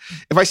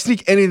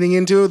sneak anything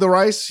into the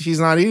rice, he's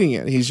not eating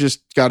it. He's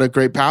just got a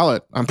great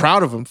palate. I'm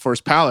proud of him for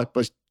his palate,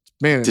 but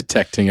man,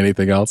 detecting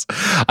anything else.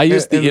 I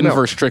used the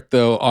inverse trick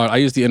though. I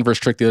used the inverse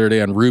trick the other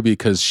day on Ruby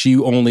because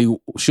she'll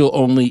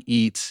only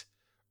eat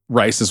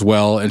rice as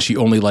well, and she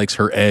only likes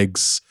her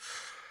eggs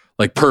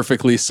like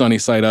perfectly sunny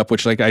side up,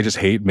 which like I just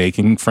hate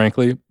making,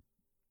 frankly.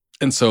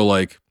 And so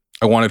like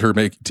I wanted her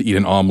to eat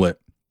an omelet.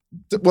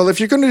 Well, if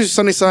you're going to do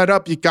sunny side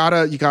up, you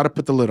gotta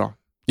put the lid on.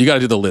 You got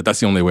to do the lid. That's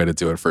the only way to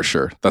do it for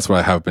sure. That's what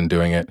I have been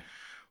doing it.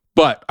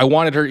 But I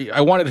wanted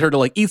her to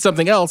like eat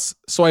something else,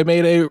 so I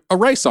made a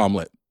rice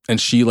omelet. And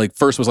she like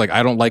first was like,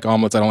 I don't like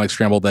omelets. I don't like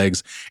scrambled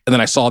eggs. And then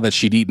I saw that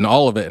she'd eaten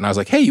all of it, and I was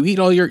like, hey, you ate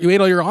all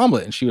your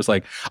omelet. And she was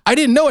like, I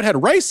didn't know it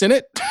had rice in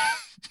it.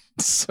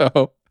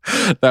 So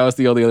that was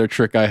the only other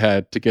trick I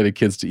had to getting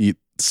kids to eat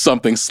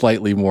something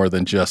slightly more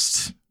than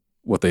just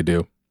what they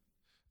do.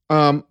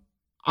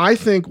 I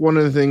think one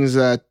of the things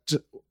that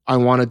I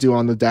want to do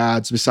on the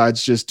dads,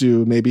 besides just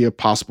do maybe a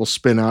possible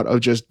spin out of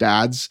just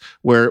dads,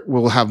 where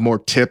we'll have more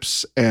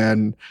tips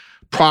and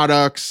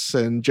products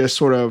and just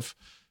sort of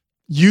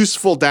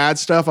useful dad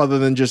stuff other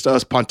than just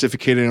us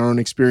pontificating our own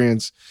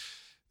experience.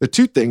 The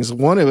 2 things,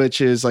 one of which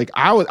is like,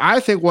 I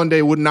think one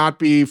day would not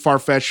be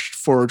far-fetched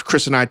for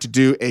Chris and I to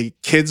do a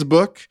kid's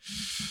book.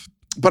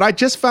 But I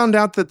just found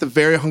out that The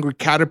Very Hungry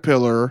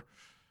Caterpillar,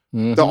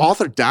 the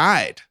author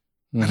died.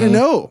 I didn't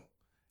know.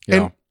 Yeah.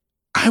 And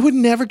I would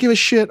never give a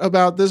shit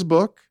about this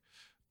book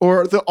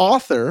or the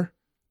author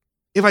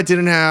if I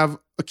didn't have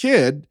a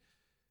kid.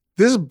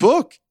 This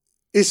book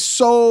is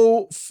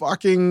so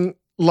fucking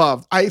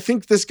loved. I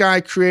think this guy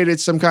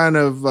created some kind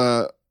of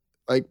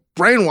like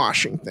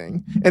brainwashing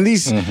thing. And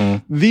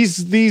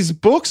these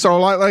books are a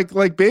lot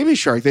like Baby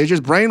Shark. They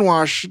just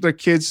brainwash their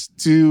kids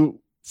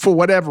for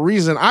whatever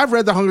reason. I've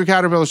read The Hungry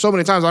Caterpillar so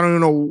many times, I don't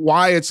even know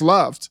why it's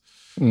loved.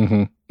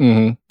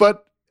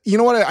 But you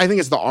know what? I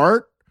think it's the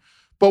art.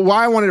 But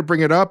why I wanted to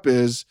bring it up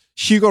is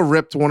Hugo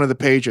ripped one of the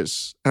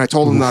pages, and I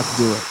told him not to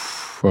do it.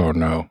 Oh,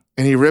 no.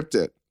 And he ripped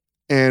it.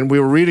 And we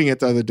were reading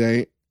it the other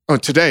day,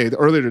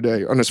 earlier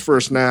today, on his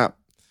first nap.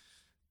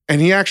 And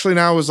he actually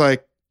now was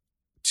like,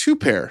 2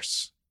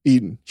 pairs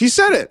eaten. He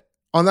said it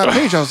on that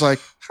page. I was like,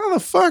 how the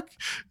fuck?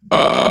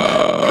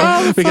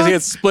 Because he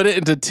had split it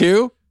into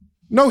 2?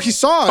 No, he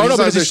saw it. Oh, no,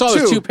 because he saw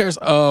the 2 pairs.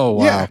 Oh,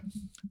 wow. Yeah.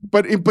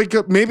 But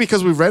maybe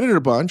because we've read it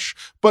a bunch,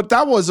 but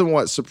that wasn't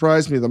what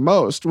surprised me the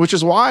most, which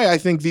is why I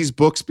think these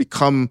books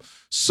become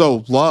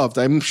so loved.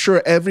 I'm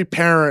sure every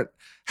parent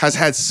has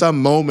had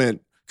some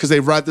moment because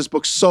they've read this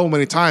book so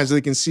many times that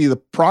they can see the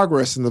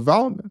progress and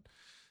development.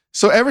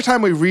 So every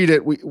time we read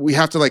it, we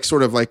have to like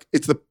sort of like,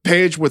 it's the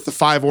page with the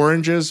 5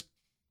 oranges.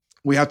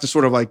 We have to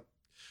sort of like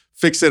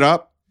fix it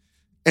up.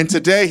 And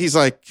today he's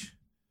like,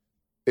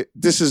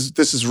 this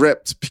is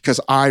ripped because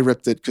I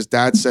ripped it because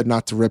Dad said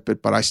not to rip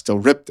it, but I still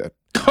ripped it.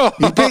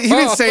 He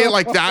didn't say it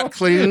like that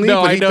cleanly,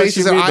 no, but he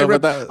basically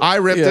said, I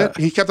ripped it.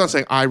 He kept on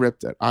saying, I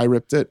ripped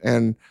it.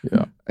 And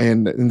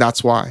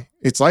that's why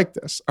it's like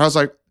this. I was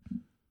like,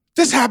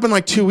 this happened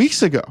like 2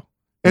 weeks ago.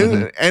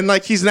 And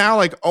like, he's now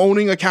like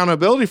owning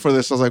accountability for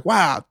this. I was like,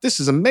 wow, this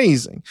is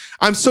amazing.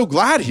 I'm so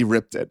glad he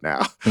ripped it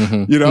now,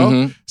 you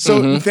know?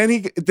 So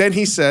then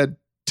he said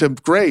to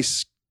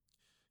Grace,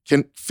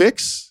 Can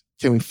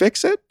we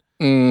fix it?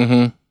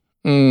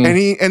 Mm-hmm.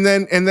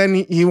 Mm. And then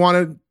he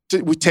wanted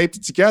to, we taped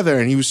it together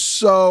and he was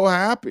so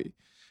happy.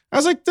 I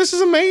was like, this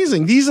is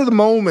amazing. These are the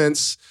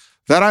moments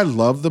that I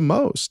love the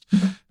most.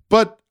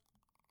 But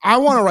I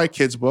want to write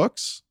kids'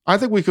 books. I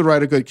think we could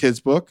write a good kids'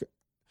 book.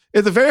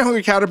 If The Very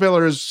Hungry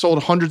Caterpillar has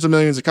sold hundreds of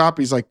millions of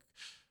copies, like,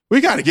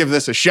 we got to give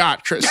this a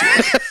shot, Chris.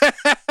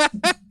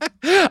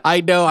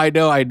 I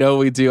know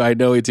we do.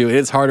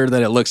 It's harder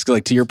than it looks.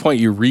 Like, to your point,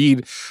 you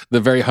read The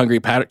Very Hungry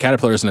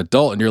Caterpillar as an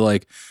adult and you're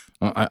like,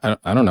 I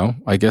don't know.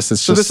 I guess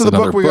it's just this is the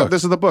another book.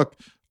 This is the book.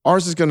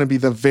 Ours is going to be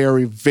The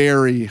Very,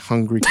 Very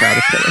Hungry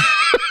Caterpillar.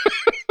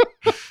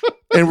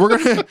 And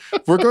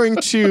we're going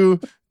to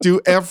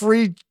do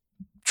every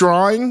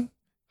drawing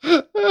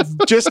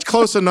just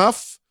close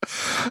enough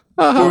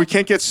where we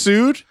can't get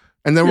sued,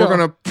 and then we're going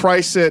to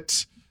price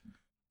it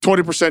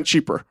 20%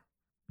 cheaper.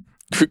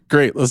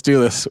 Great, let's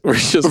do this. We're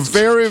just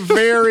Very,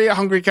 Very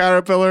Hungry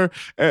Caterpillar,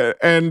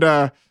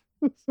 and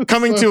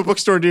coming to a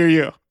bookstore near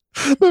you.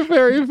 The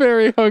Very,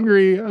 Very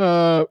Hungry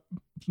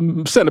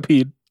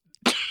Centipede.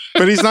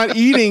 But he's not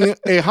eating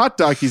a hot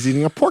dog; he's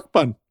eating a pork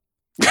bun.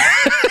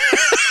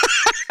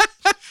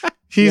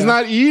 He's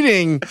not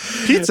eating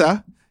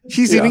pizza.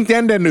 He's eating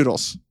Dan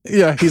noodles.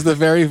 Yeah, he's the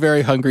Very,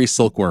 Very Hungry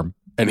Silkworm.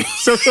 And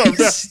that's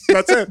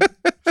it.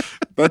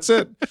 That's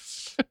it.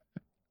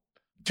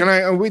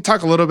 We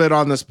talk a little bit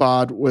on this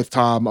pod with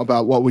Tom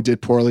about what we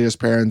did poorly as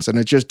parents, and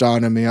it just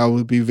dawned on me, I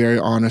would be very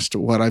honest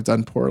what I've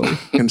done poorly.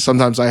 And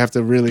sometimes I have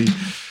to really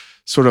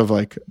sort of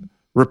like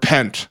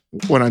repent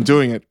when I'm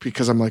doing it,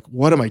 because I'm like,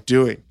 what am I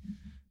doing?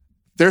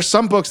 There's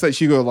some books that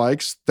Hugo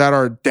likes that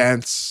are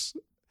dense,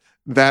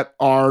 that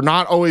are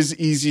not always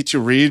easy to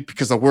read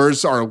because the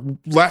words are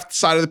left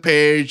side of the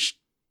page,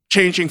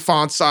 changing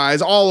font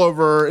size all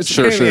over. It's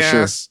a pain in the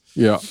ass.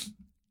 Yeah.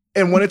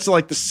 And when it's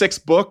like the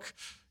sixth book,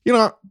 you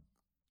know,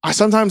 I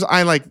sometimes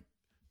like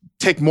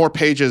take more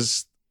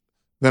pages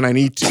than I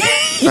need to.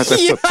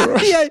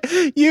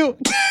 You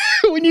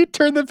when you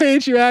turn the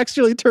page, you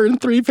actually turn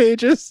 3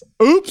 pages.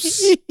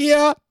 Oops.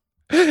 Yeah.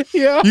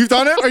 You've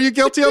done it? Are you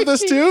guilty of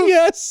this too?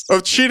 Yes.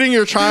 Of cheating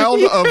your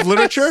child of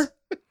literature?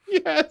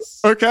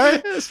 Yes.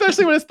 Okay.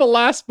 Especially when it's the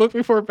last book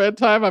before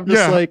bedtime. I'm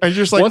just like, and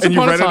you're like, and you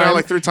read it now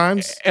like 3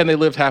 times, and they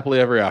lived happily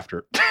ever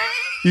after.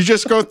 You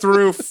just go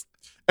through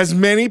as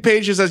many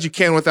pages as you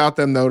can without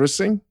them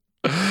noticing.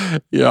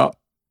 Yeah.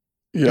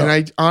 And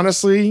I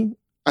honestly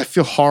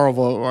feel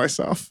horrible about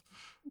myself.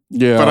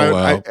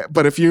 Yeah.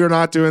 But if you're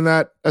not doing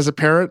that as a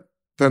parent,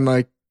 then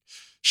like,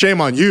 shame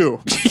on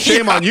you.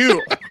 Shame on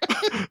you.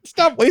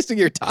 Stop wasting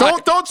your time.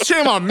 Don't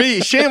shame on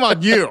me. Shame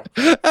on you.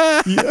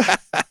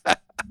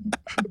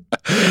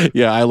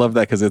 Yeah, I love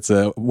that because it's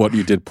what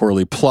you did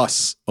poorly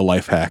plus a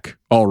life hack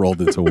all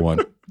rolled into one.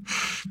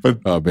 But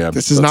oh man,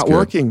 this is not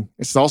working.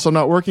 It's also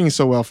not working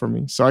so well for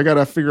me. So I got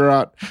to figure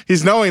out.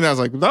 He's knowing that. I was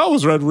like, that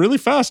was read really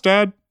fast,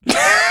 Dad.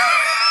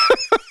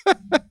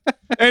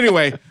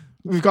 Anyway,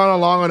 we've gone on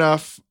long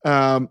enough.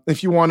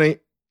 If you want to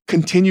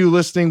continue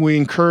listening, we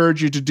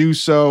encourage you to do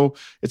so.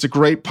 It's a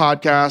great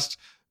podcast.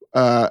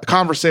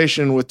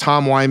 Conversation with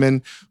Tom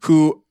Wyman,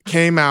 who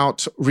came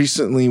out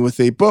recently with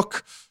a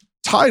book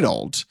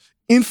titled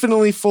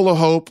Infinitely Full of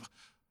Hope,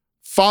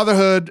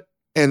 Fatherhood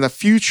and the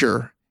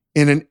Future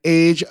in an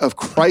Age of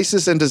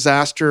Crisis and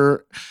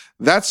Disaster.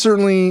 That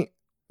certainly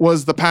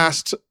was the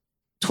past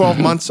 12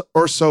 months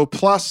or so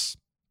plus.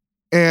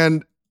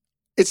 And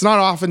it's not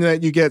often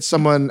that you get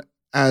someone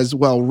as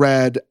well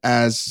read,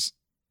 as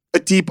a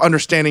deep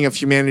understanding of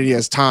humanity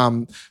as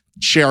Tom,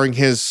 sharing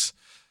his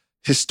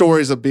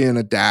stories of being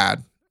a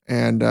dad.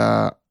 And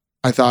I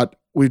thought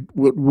we'd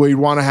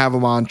want to have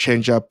him on,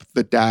 change up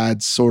the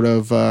dad's sort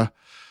of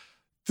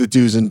the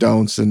do's and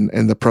don'ts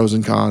and the pros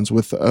and cons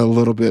with a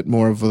little bit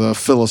more of the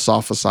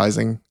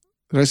philosophizing.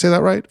 Did I say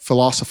that right?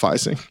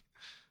 Philosophizing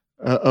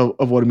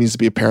of what it means to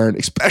be a parent,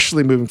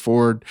 especially moving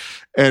forward,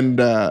 and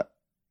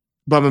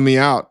bumming me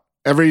out.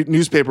 Every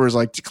newspaper is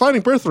like,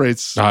 declining birth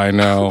rates. I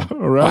know.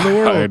 Around the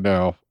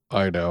world.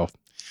 I know.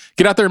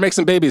 Get out there and make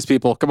some babies,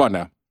 people. Come on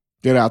now.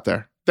 Get out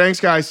there. Thanks,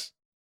 guys.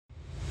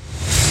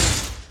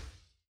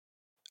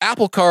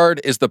 Apple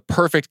Card is the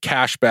perfect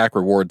cashback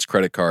rewards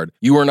credit card.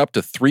 You earn up to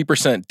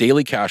 3%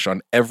 daily cash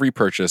on every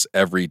purchase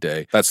every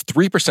day. That's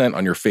 3%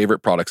 on your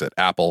favorite products at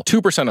Apple,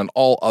 2% on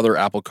all other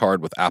Apple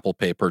Card with Apple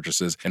Pay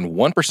purchases, and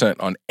 1%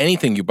 on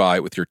anything you buy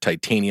with your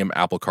titanium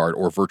Apple Card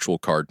or virtual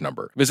card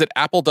number. Visit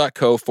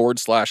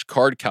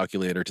apple.co/card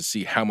calculator to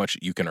see how much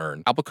you can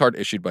earn. Apple Card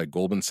issued by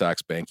Goldman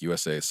Sachs Bank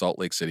USA, Salt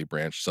Lake City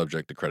branch,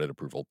 subject to credit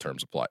approval.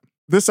 Terms apply.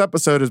 This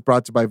episode is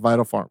brought to you by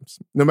Vital Farms.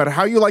 No matter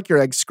how you like your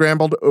eggs,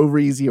 scrambled, over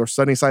easy, or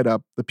sunny side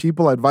up, the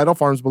people at Vital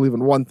Farms believe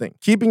in one thing: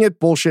 keeping it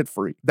bullshit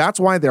free. That's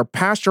why their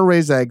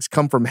pasture-raised eggs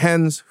come from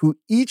hens who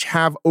each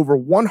have over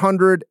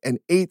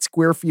 108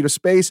 square feet of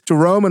space to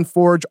roam and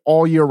forage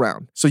all year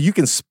round. So you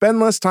can spend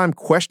less time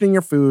questioning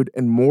your food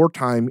and more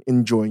time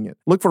enjoying it.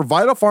 Look for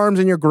Vital Farms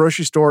in your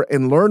grocery store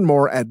and learn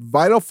more at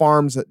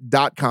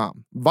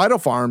vitalfarms.com. Vital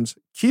Farms,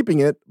 keeping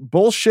it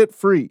bullshit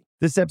free.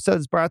 This episode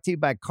is brought to you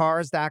by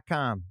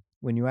Cars.com.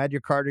 When you add your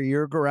car to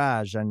your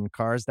garage on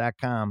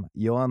Cars.com,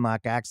 you'll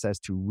unlock access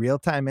to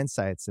real-time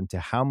insights into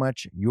how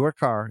much your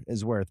car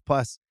is worth.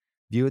 Plus,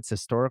 view its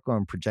historical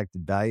and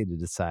projected value to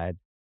decide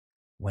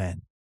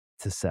when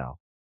to sell.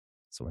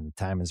 So when the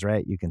time is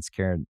right, you can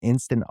secure an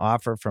instant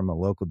offer from a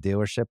local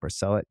dealership or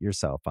sell it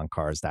yourself on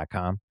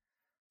Cars.com.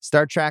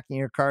 Start tracking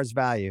your car's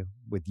value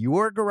with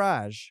your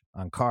garage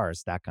on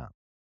Cars.com.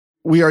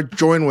 We are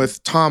joined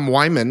with Tom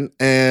Wyman,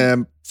 a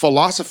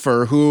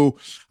philosopher who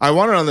I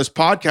wanted on this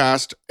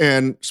podcast,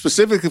 and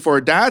specifically for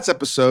a dad's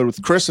episode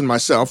with Chris and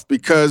myself,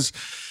 because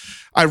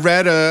I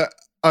read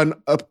an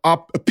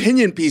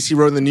opinion piece he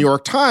wrote in the New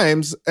York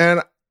Times,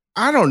 and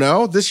I don't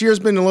know, this year's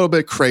been a little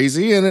bit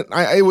crazy, and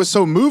it was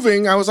so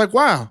moving. I was like,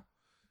 wow,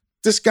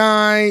 this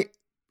guy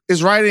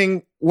is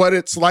writing what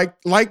it's like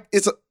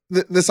it's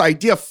this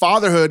idea of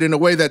fatherhood in a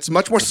way that's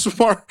much more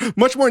smart,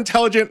 much more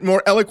intelligent,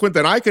 more eloquent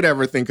than I could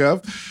ever think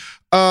of.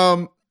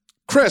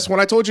 Chris, when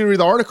I told you to read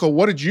the article,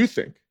 what did you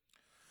think?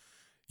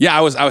 Yeah,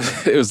 I was.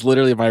 It was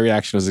literally, my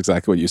reaction was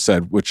exactly what you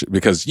said,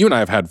 because you and I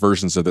have had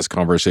versions of this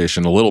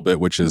conversation a little bit,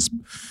 which is,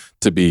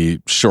 to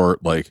be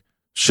short, like,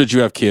 should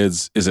you have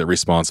kids? Is it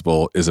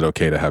responsible? Is it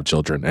okay to have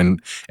children?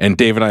 And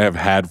Dave and I have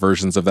had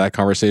versions of that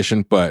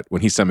conversation, but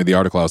when he sent me the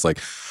article, I was like,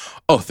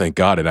 oh, thank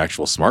God, an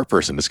actual smart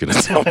person is going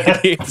to tell me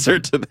the answer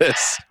to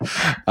this.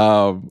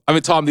 I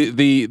mean, Tom,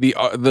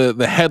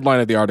 the headline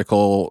of the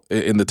article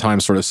in the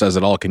Times sort of says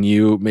it all. Can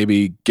you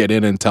maybe get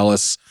in and tell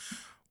us,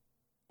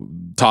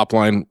 top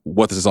line,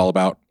 what this is all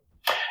about?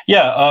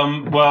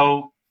 Yeah.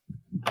 Well,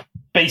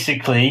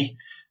 basically,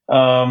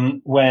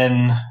 when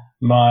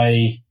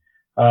me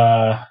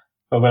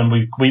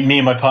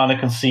and my partner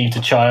conceived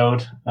a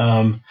child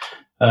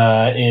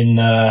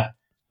that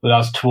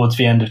was towards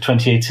the end of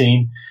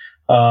 2018.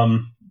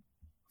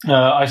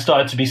 I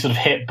started to be sort of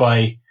hit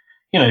by,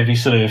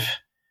 these sort of,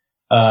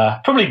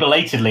 probably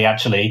belatedly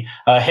actually,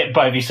 hit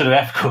by these sort of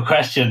ethical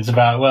questions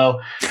about, well,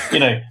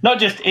 not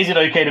just is it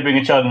okay to bring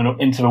a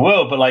child into the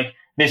world, but like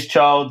this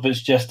child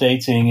that's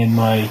gestating in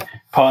my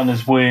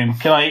partner's womb, is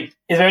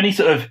there any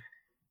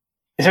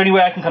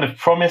way I can kind of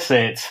promise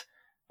it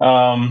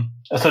a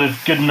sort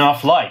of good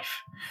enough life?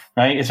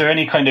 Right? Is there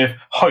any kind of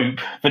hope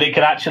that it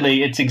could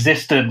actually, its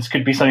existence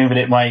could be something that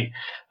it might,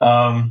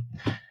 when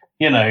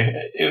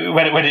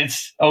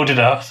it's old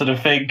enough, sort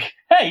of think,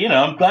 hey,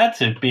 I'm glad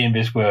to be in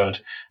this world.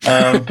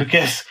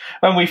 Because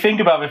when we think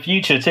about the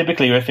future,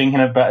 typically we're thinking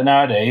about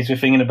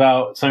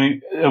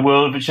a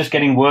world that's just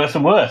getting worse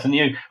and worse. And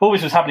all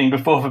this was happening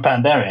before the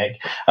pandemic,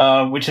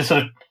 which has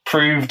sort of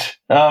proved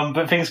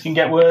that things can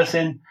get worse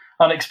in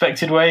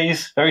unexpected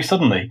ways very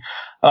suddenly.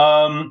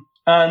 So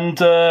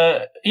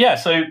I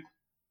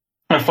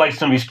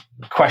reflected on these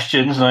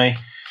questions, and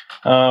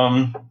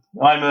I'm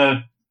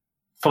a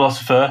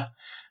philosopher,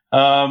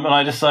 and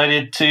I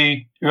decided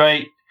to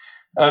write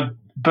a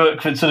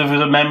book that sort of was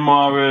a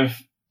memoir of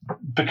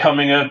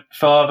becoming a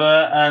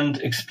father and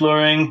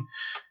exploring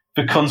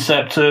the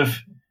concept of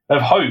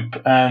hope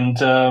and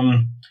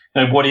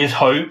what is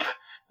hope,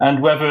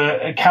 and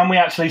whether can we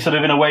actually sort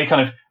of in a way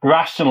kind of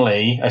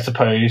rationally, I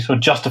suppose, or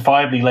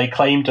justifiably lay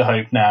claim to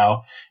hope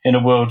now in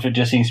a world that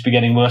just seems to be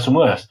getting worse and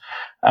worse.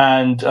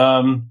 And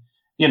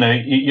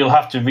you'll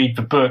have to read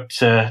the book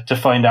to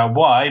find out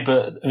why,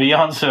 but the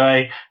answer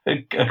a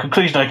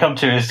conclusion I come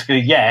to is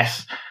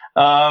yes.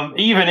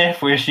 Even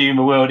if we assume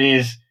the world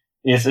is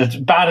as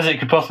bad as it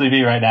could possibly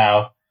be right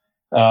now,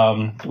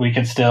 we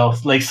can still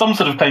lay some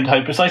sort of claim to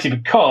hope, precisely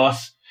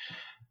because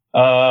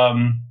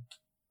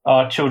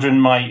our children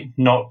might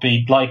not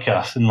be like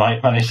us and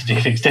might manage to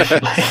do things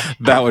differently.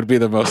 That would be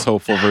the most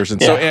hopeful version.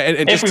 Yeah. So,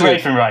 and if we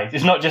raise them right,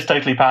 it's not just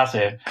totally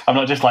passive. I'm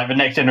not just like the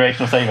next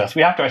generation will save us.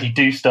 We have to actually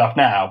do stuff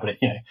now, but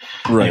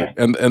right.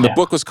 Anyway. And the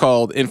book was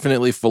called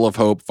Infinitely Full of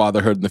Hope: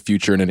 Fatherhood in the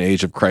Future in an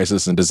Age of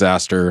Crisis and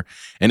Disaster.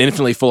 And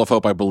Infinitely Full of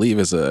Hope, I believe,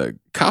 is a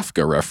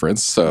Kafka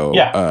reference. So,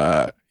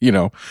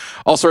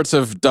 all sorts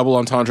of double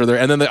entendre there.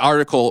 And then the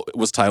article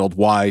was titled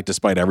 "Why,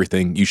 Despite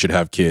Everything, You Should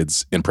Have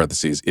Kids," in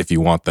parentheses, if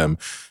you want them.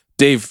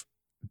 Dave,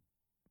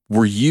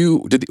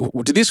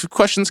 did these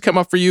questions come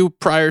up for you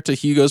prior to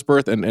Hugo's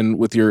birth and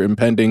with your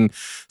impending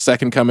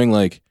second coming?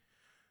 Like,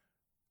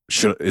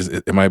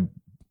 am I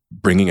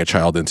bringing a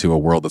child into a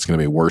world that's going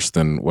to be worse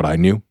than what I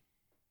knew?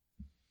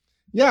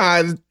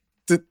 Yeah,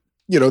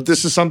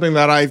 this is something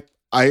that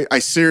I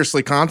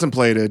seriously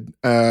contemplated.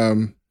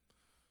 I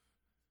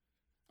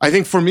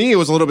think for me, it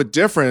was a little bit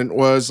different.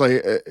 Was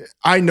like,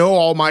 I know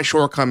all my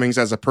shortcomings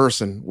as a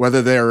person,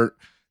 whether they're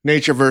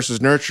nature versus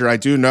nurture. I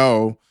do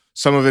know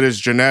some of it is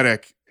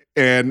genetic,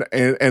 and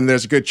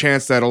there's a good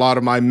chance that a lot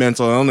of my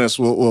mental illness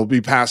will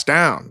be passed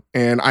down.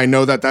 And I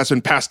know that that's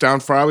been passed down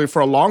probably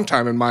for a long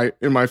time in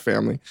my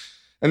family.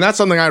 And that's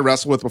something I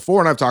wrestled with before.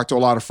 And I've talked to a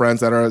lot of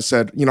friends that are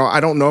said, I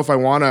don't know if I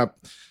want to,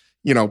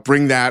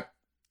 bring that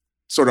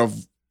sort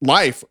of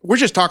life. We're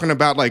just talking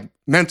about like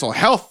mental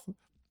health,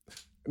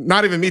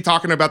 not even me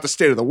talking about the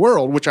state of the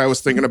world, which I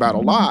was thinking about a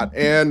lot.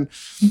 And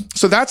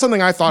so that's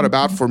something I thought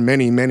about for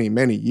many, many,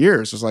 many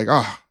years. It's like,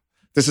 oh,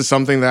 this is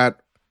something that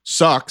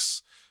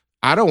sucks.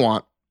 I don't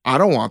want I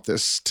don't want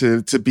this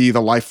to be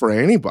the life for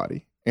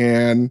anybody.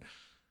 And,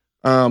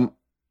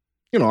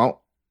 you know,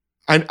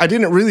 I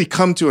didn't really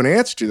come to an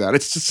answer to that.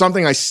 It's just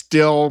something I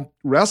still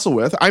wrestle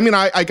with. I mean,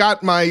 I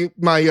got my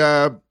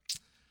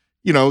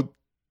you know,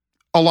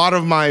 a lot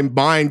of my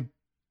mind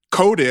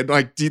coded,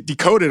 like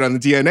decoded on the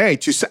DNA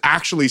to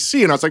actually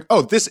see. And I was like,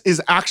 oh, this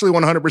is actually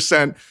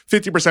 100%,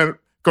 50%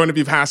 going to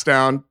be passed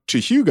down to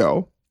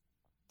Hugo.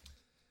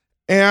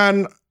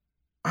 And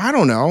I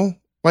don't know,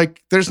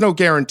 like there's no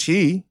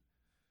guarantee.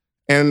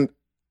 And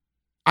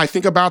I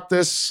think about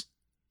this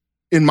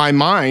in my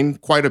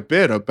mind quite a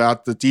bit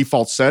about the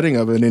default setting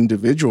of an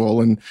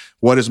individual and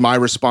what is my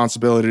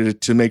responsibility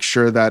to make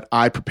sure that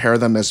I prepare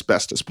them as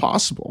best as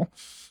possible.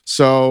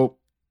 So,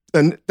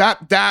 and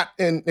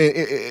and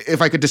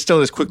if I could distill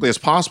it as quickly as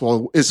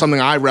possible, is something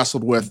I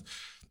wrestled with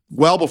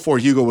well before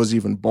Hugo was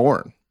even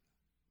born.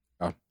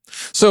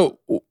 So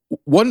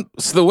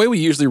the way we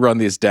usually run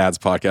these dads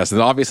podcasts,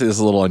 and obviously this is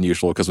a little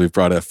unusual because we've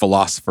brought a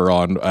philosopher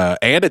on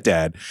and a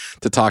dad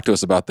to talk to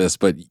us about this,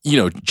 but you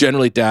know,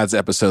 generally dads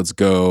episodes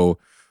go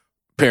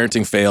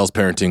parenting fails,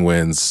 parenting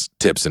wins,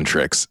 tips and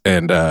tricks.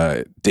 And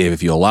Dave,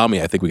 if you allow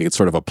me, I think we could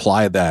sort of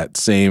apply that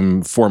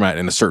same format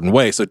in a certain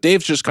way. So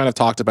Dave's just kind of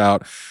talked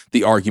about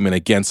the argument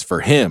against for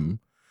him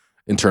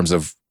in terms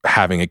of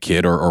having a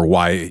kid or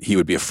why he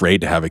would be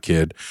afraid to have a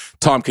kid.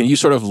 Tom, can you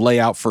sort of lay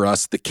out for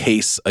us the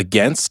case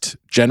against,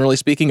 generally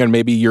speaking, and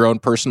maybe your own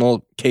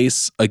personal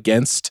case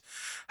against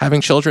having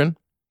children?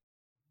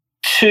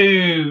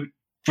 Two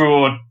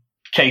broad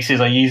cases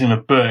I use in the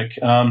book.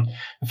 The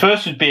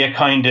first would be a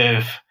kind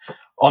of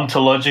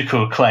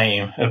ontological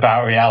claim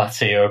about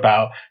reality or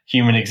about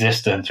human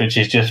existence, which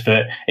is just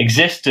that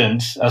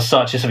existence as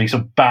such is something so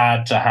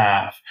bad to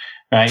have.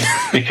 Right?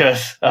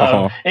 Because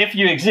if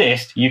you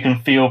exist, you can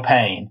feel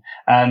pain.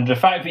 And the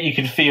fact that you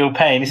can feel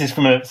pain, this is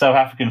from a South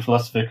African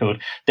philosopher called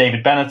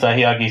David Benatar.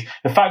 He argues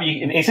the fact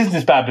that existence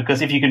is bad because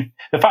the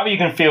fact that you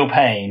can feel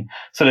pain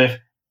sort of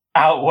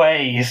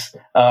outweighs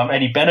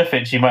any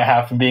benefits you might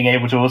have from being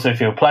able to also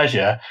feel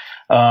pleasure.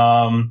 Which,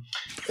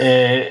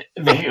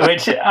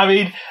 I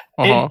mean,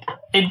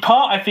 in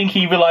part, I think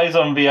he relies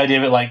on the idea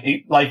that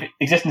like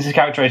existence is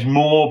characterized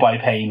more by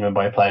pain than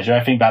by pleasure.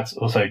 I think that's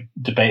also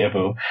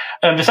debatable.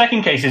 The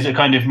second case is a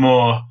kind of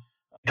more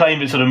claim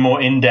that's sort of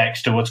more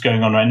indexed to what's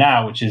going on right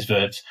now, which is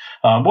that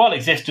while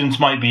existence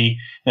might be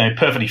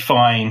perfectly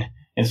fine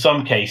in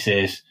some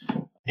cases,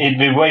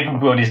 the way the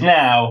world is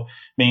now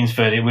means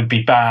that it would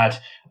be bad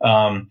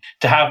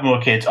to have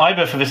more kids,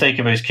 either for the sake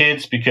of those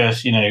kids,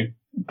 because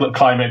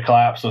climate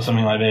collapse or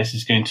something like this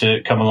is going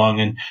to come along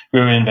and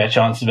ruin their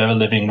chances of ever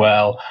living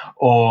well,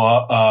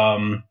 or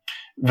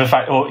the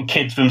fact, or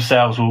kids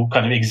themselves will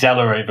kind of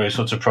accelerate those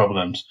sorts of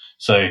problems.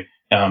 So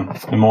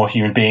the more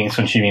human beings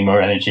consuming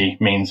more energy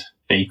means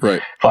the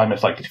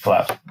climate's likely to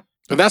collapse.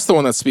 But that's the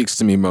one that speaks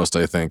to me most,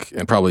 I think,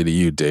 and probably to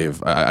you,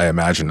 Dave. I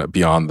imagine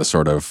beyond the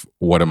sort of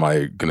what am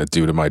I going to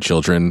do to my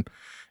children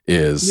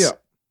is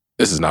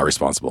this is not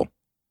responsible.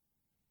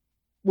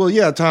 Well,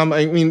 yeah, Tom,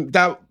 I mean,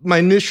 my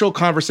initial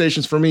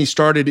conversations for me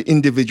started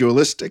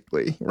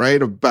individualistically,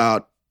 right?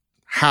 About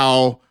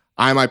how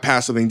I might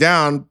pass something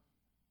down.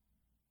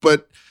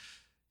 But,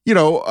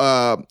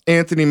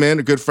 Anthony Min,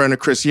 a good friend of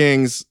Chris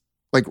Ying's,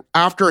 like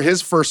after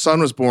his first son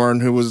was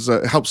born, who was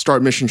helped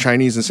start Mission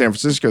Chinese in San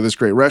Francisco, this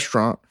great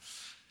restaurant,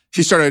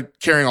 he started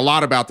caring a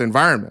lot about the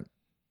environment.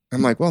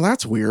 I'm like, well,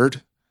 that's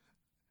weird.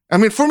 I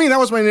mean, for me, that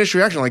was my initial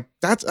reaction. Like,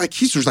 that's like,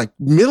 he's just like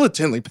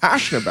militantly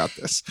passionate about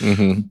this.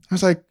 Mm-hmm. I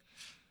was like,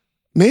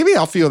 maybe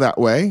I'll feel that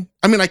way.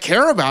 I mean, I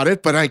care about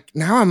it, but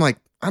now I'm like,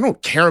 I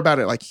don't care about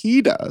it like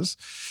he does.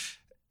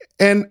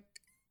 And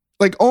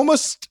like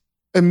almost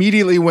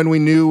immediately when we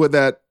knew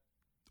that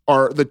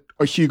our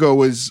Hugo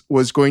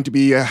was going to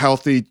be a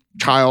healthy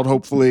child,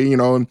 hopefully, in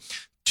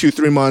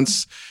 2-3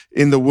 months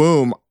in the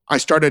womb, I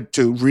started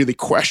to really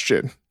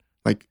question,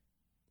 like,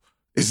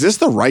 is this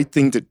the right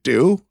thing to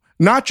do?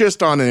 Not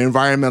just on an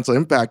environmental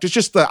impact, it's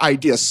just the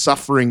idea of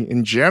suffering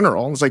in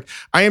general. It's like,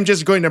 I am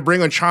just going to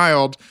bring a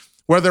child,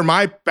 whether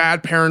my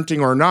bad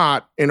parenting or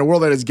not, in a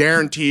world that is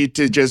guaranteed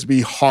to just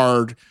be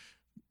hard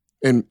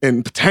and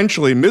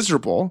potentially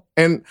miserable.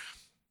 And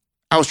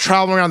I was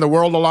traveling around the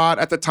world a lot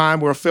at the time.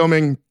 We were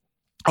filming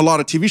a lot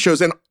of TV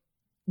shows. And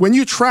when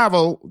you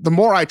travel, the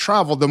more I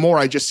travel, the more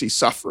I just see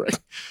suffering,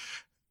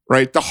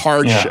 right? The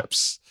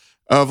hardships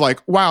of like,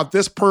 wow,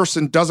 this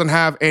person doesn't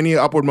have any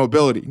upward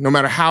mobility. No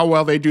matter how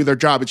well they do their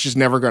job, it's just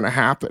never going to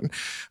happen.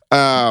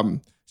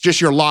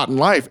 Just your lot in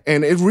life.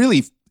 And it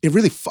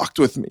really fucked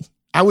with me.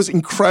 I was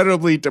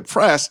incredibly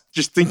depressed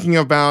just thinking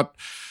about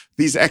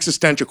these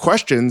existential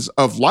questions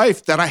of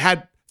life that I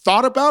had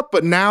thought about,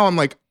 but now I'm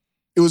like,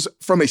 it was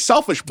from a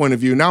selfish point of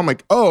view. Now I'm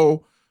like,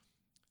 oh,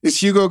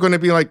 is Hugo going to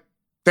be like,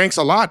 thanks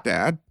a lot,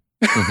 Dad?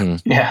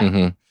 Mm-hmm. Yeah.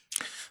 Mm-hmm.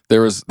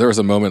 There was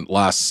a moment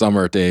last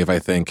summer, Dave, I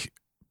think,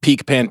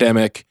 peak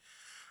pandemic,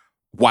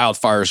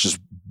 wildfires just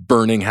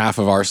burning half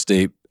of our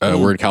state.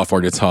 We're in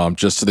California, Tom,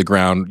 just to the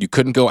ground. You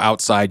couldn't go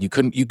outside.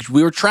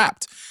 We were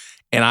trapped.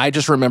 And I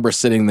just remember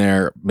sitting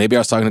there, maybe I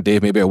was talking to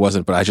Dave, maybe I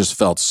wasn't, but I just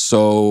felt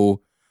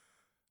so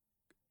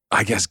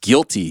I guess,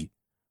 guilty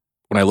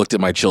when I looked at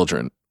my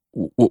children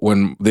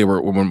when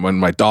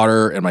my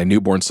daughter and my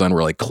newborn son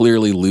were like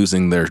clearly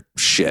losing their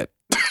shit,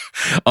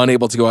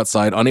 unable to go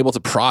outside, unable to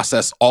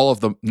process all of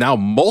the now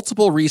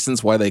multiple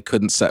reasons why they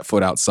couldn't set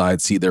foot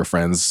outside, see their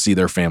friends, see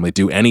their family,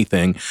 do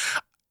anything.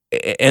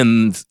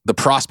 And the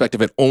prospect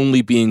of it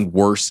only being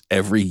worse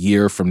every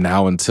year from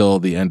now until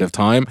the end of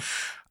time,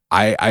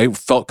 I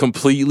felt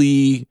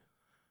completely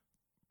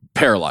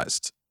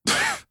paralyzed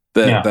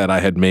that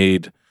I had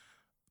made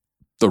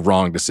the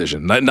wrong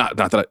decision. Not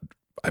that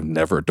I've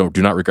never do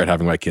not regret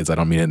having my kids. I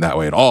don't mean it in that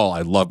way at all.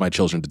 I love my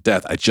children to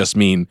death. I just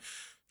mean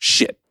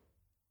shit.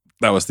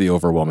 That was the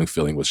overwhelming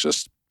feeling, was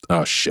just,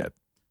 oh shit.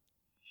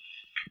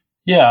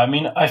 Yeah, I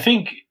mean, I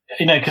think,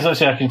 because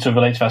obviously I can sort of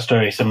relate to that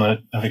story.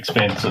 I've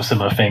experienced sort of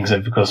similar things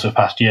over the course of the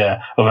past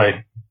year, although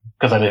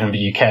because I live in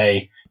the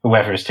UK, the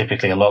weather is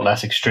typically a lot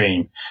less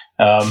extreme.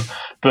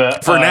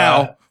 But for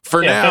now,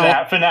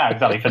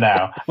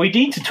 we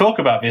need to talk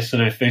about this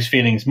sort of those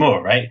feelings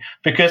more, right?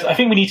 Because I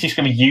think we need to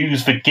kind of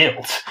use the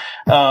guilt,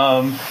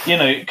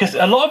 because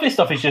a lot of this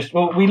stuff is just,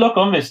 we look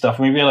on this stuff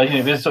and we realize,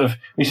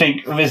 we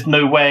think there's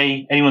no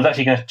way anyone's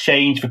actually going to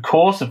change the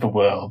course of the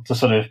world to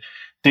sort of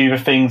do the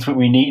things that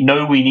we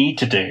need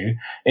to do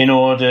in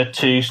order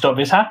to stop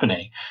this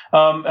happening.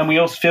 And we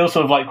also feel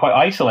sort of like quite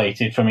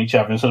isolated from each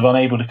other and sort of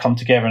unable to come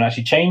together and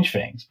actually change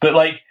things. But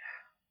like,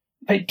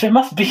 there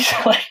must be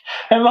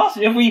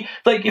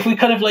if we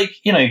kind of like,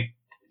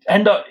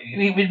 end up,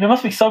 there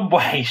must be some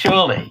way,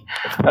 surely,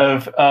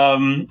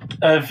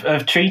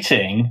 of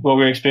treating what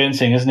we're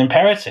experiencing as an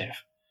imperative.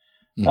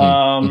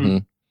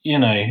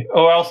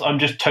 Or else I'm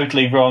just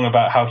totally wrong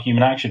about how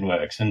human action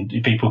works, and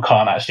people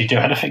can't actually do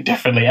anything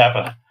differently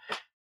ever.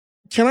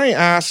 Can I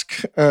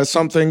ask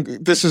something?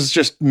 This is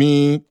just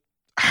me,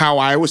 how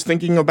I was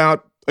thinking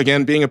about,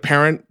 again, being a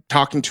parent,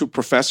 talking to a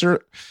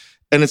professor.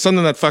 And it's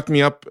something that fucked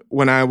me up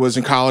when I was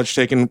in college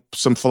taking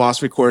some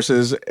philosophy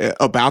courses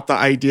about the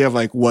idea of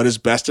like what is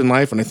best in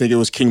life. And I think it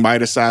was King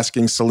Midas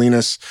asking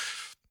Silenus,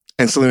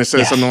 and Silenus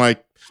says something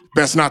like,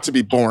 best not to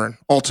be born,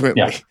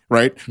 ultimately,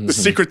 right? Mm-hmm. The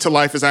secret to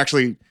life is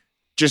actually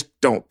just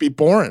don't be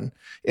born.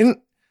 And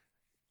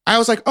I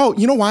was like, oh,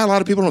 you know why a lot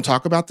of people don't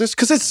talk about this?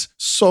 Because it's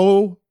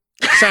so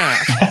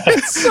sad.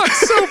 It sucks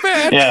so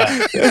bad.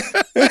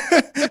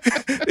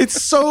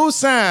 It's so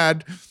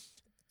sad.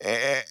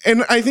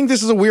 And I think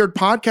this is a weird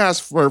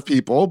podcast for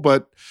people,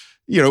 but,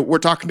 we're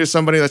talking to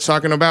somebody that's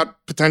talking about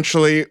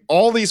potentially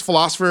all these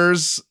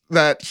philosophers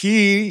that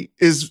he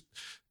is,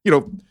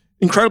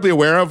 incredibly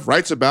aware of,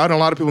 writes about, and a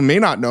lot of people may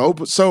not know.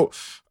 But so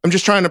I'm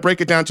just trying to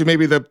break it down to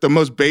maybe the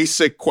most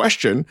basic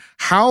question.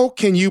 How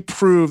can you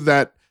prove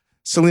that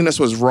Silenus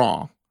was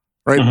wrong,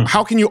 right? Mm-hmm.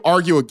 How can you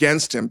argue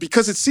against him?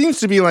 Because it seems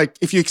to be like,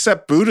 if you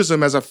accept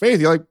Buddhism as a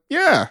faith, you're like,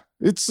 yeah,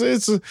 it's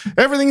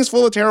everything is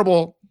full of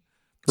terrible.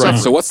 Right.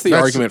 So what's the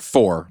argument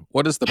for?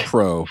 What is the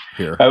pro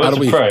here? How do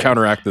we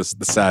counteract the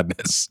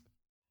sadness?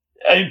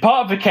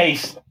 Part of the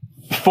case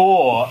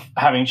for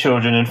having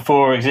children and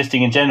for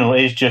existing in general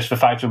is just the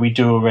fact that we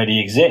do already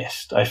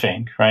exist, I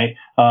think, right?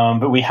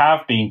 But we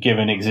have been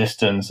given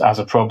existence as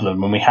a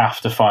problem, and we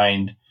have to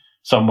find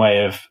some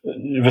way of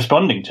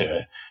responding to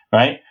it,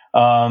 right?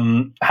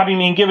 Having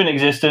been given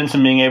existence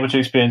and being able to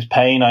experience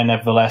pain, I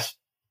nevertheless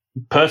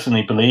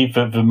personally believe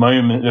that the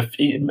moment,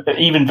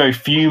 even very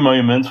few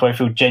moments where I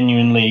feel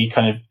genuinely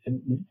kind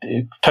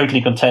of totally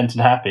content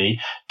and happy,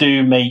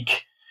 do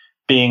make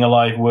being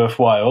alive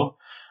worthwhile.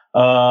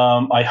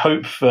 I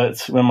hope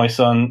that when my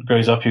son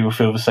grows up, he will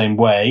feel the same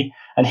way.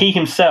 And he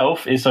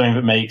himself is something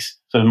that makes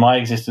sort of my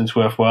existence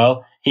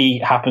worthwhile. He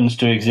happens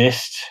to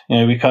exist.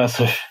 We can't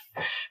sort of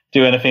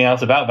do anything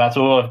else about that.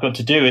 So all I've got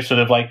to do is sort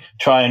of like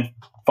try and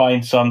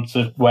find some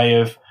sort of way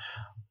of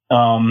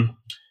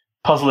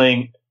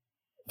puzzling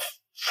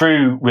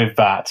through with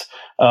that,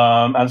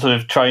 and sort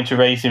of trying to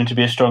raise him to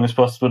be as strong as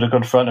possible to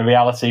confront a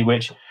reality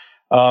which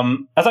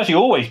has actually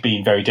always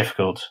been very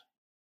difficult.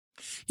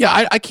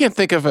 Yeah, I can't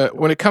think of it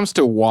when it comes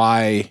to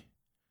why,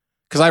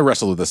 because I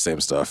wrestle with the same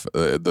stuff,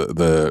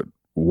 the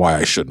why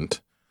I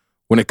shouldn't.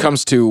 When it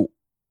comes to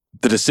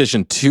the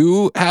decision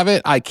to have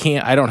it, I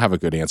don't have a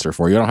good answer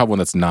for you. I don't have one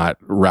that's not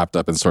wrapped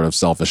up in sort of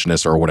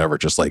selfishness or whatever,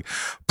 just like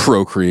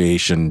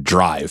procreation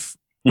drive,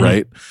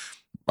 right?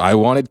 I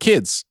wanted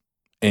kids,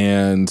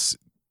 and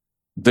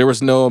there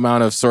was no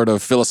amount of sort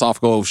of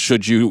philosophical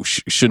should you,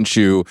 shouldn't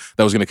you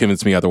that was going to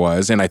convince me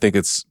otherwise. And I think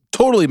it's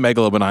totally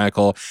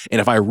megalomaniacal. And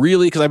if I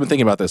really, because I've been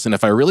thinking about this, and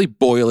if I really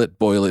boil it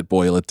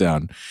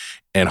down,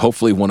 and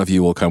hopefully one of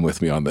you will come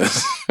with me on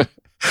this,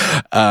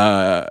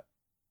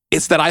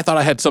 it's that I thought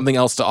I had something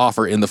else to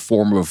offer in the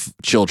form of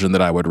children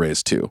that I would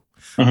raise too,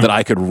 that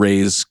I could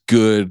raise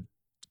good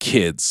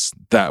kids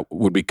that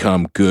would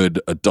become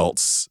good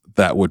adults,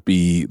 that would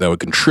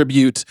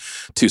contribute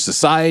to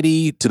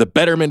society, to the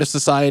betterment of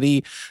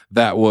society,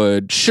 that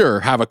would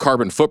have a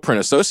carbon footprint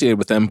associated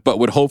with them, but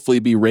would hopefully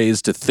be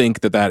raised to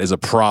think that is a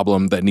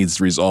problem that needs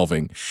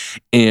resolving.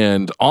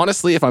 And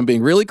honestly, if I'm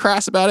being really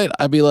crass about it,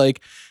 I'd be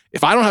like,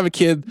 if I don't have a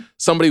kid,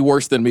 somebody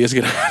worse than me is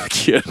going to have a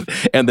kid,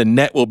 and the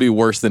net will be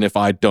worse than if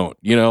I don't.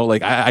 You know,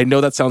 like I know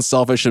that sounds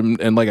selfish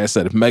and like I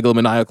said,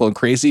 megalomaniacal and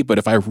crazy, but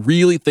if I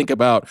really think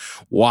about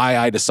why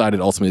I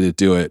decided ultimately to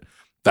do it,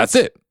 that's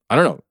it. I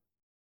don't know.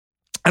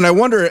 And I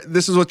wonder,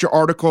 this is what your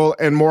article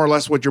and more or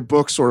less what your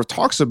book sort of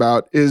talks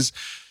about is,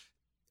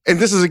 and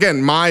this is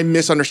again my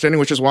misunderstanding,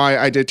 which is why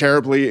I did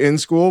terribly in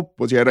school,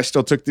 but yet I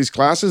still took these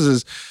classes,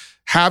 is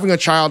having a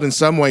child in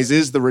some ways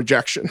is the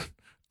rejection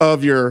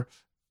of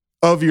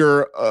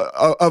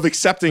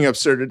accepting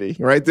absurdity,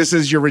 right? This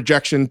is your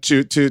rejection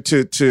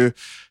to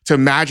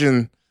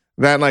imagine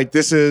that like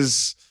this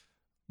is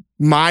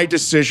my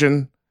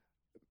decision,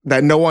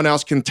 that no one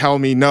else can tell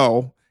me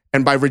no.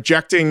 And by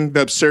rejecting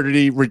the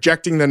absurdity,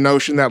 rejecting the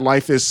notion that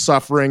life is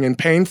suffering and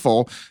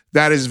painful,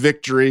 that is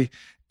victory.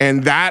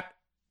 And that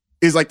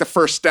is like the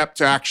first step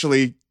to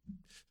actually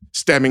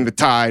stemming the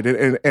tide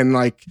and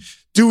like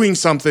doing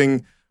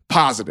something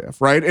positive,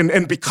 right?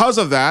 And because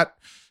of that,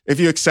 if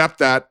you accept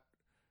that,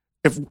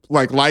 if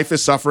like life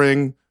is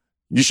suffering,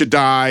 you should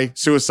die,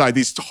 suicide,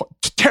 these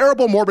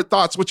terrible morbid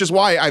thoughts, which is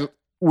why I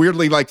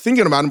weirdly like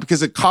thinking about them,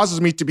 because it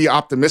causes me to be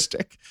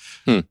optimistic,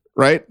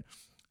 right?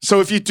 So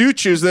if you do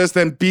choose this,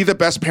 then be the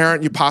best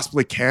parent you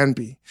possibly can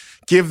be.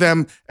 Give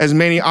them as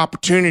many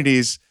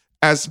opportunities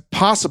as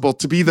possible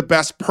to be the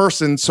best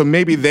person, so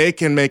maybe they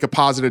can make a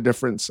positive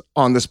difference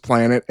on this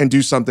planet and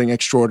do something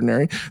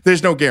extraordinary.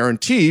 There's no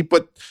guarantee,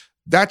 but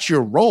that's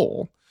your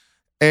role.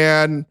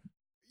 And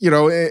you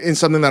know, in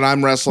something that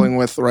I'm wrestling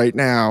with right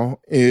now,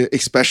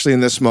 especially in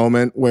this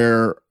moment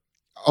where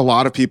a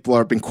lot of people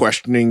have been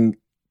questioning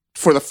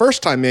for the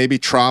first time, maybe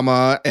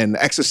trauma and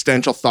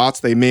existential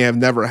thoughts they may have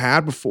never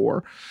had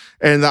before.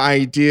 And the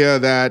idea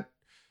that,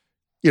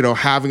 you know,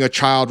 having a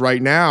child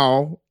right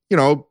now, you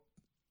know,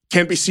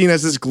 can't be seen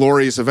as this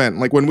glorious event.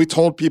 Like when we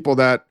told people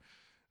that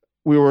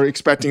we were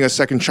expecting a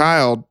second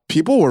child,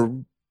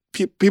 people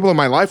in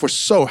my life were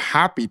so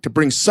happy to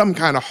bring some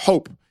kind of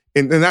hope.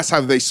 And that's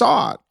how they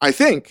saw it, I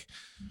think.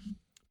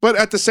 But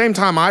at the same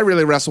time, I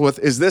really wrestle with,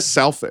 is this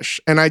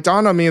selfish? And it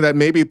dawned on me that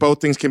maybe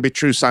both things can be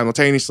true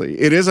simultaneously.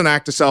 It is an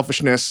act of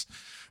selfishness,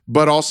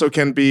 but also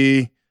can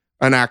be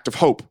an act of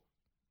hope.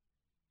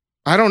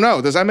 I don't know.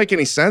 Does that make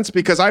any sense?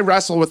 Because I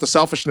wrestle with the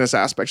selfishness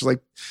aspect.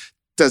 Like,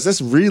 does this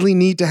really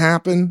need to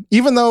happen?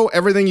 Even though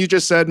everything you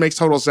just said makes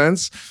total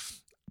sense,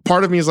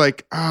 part of me is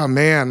like, oh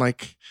man,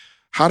 like,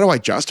 how do I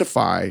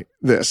justify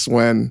this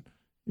when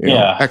you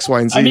know, X, Y,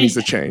 and Z needs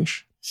to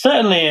change?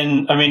 Certainly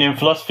in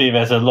philosophy,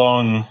 there's a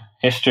long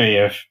history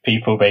of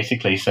people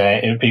basically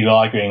people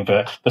arguing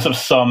that the sort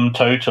of sum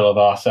total of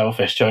our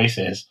selfish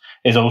choices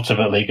is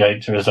ultimately going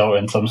to result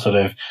in some sort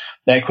of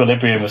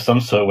equilibrium of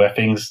some sort where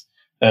things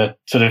are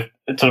sort of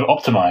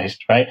optimized,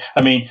 right?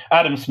 I mean,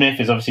 Adam Smith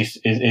is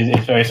obviously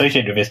is very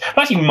associated with this.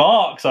 But actually,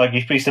 Marx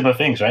argues pretty similar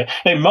things, right?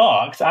 You know,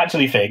 Marx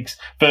actually thinks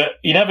that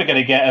you're never going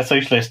to get a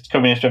socialist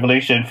communist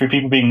revolution through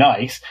people being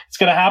nice. It's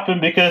going to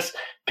happen because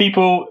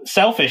people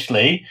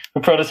selfishly, the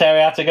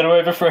proletariat, are going to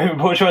overthrow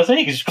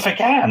bourgeoisie because they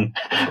can,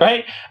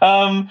 right?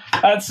 And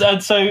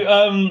so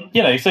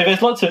you know, so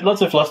there's lots of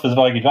philosophers have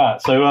argued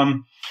that.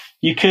 So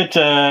you could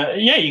and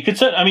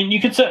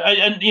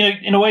you know,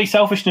 in a way,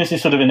 selfishness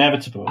is sort of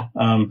inevitable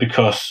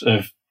because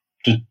of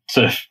the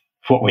sort of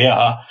what we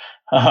are.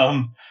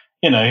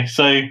 You know,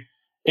 so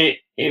it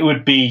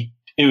would be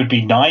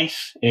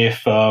nice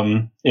if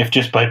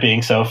just by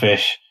being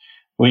selfish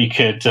we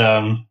could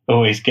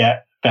always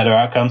get better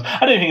outcomes.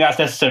 I don't think that's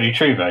necessarily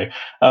true, though.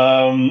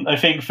 I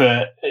think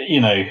that,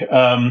 you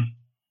know,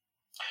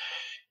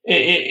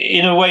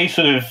 in a way,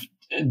 sort of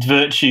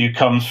virtue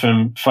comes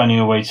from finding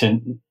a way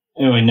to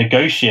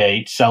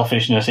negotiate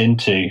selfishness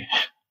into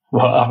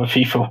what other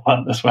people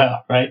want as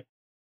well, right?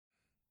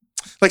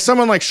 Like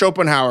someone like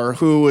Schopenhauer,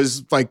 who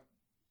was like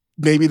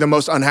maybe the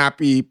most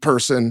unhappy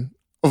person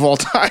of all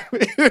time.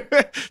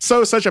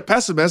 Such a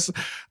pessimist.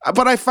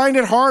 But I find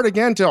it hard,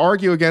 again, to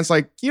argue against,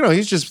 like, you know,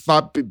 he's just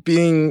thought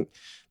being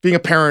a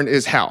parent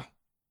is hell,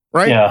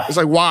 right? Yeah. It's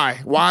like,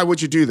 why? Why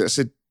would you do this?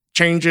 It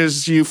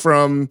changes you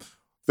from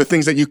the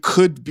things that you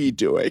could be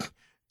doing,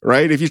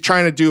 right? If you're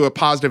trying to do a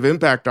positive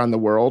impact on the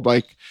world,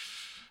 like,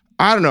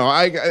 I don't know.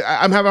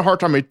 I'm having a hard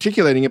time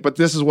articulating it, but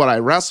this is what I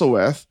wrestle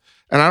with.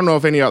 And I don't know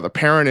if any other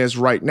parent is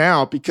right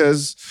now,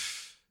 because,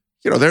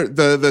 you know,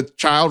 the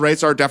child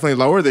rates are definitely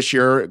lower this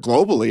year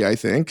globally, I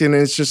think. And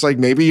it's just like,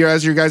 maybe,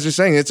 as you guys are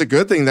saying, it's a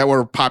good thing that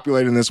we're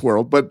populating this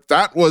world, but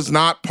that was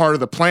not part of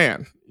the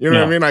plan. You know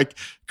what I mean? Like,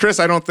 Chris,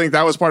 I don't think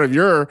that was part of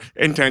your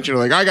intention.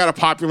 Like, I got to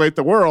populate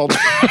the world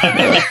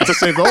to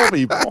save old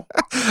people.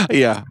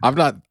 Yeah,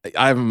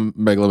 I'm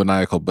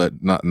megalomaniacal,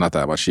 but not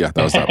that much. Yeah,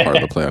 that was not part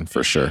of the plan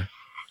for sure.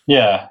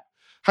 Yeah.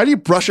 How do you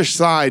brush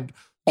aside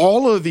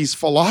all of these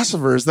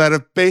philosophers that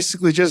have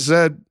basically just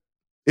said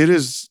it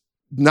is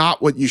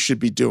not what you should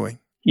be doing?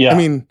 Yeah. I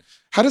mean,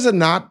 how does it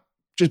not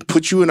just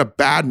put you in a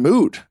bad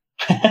mood?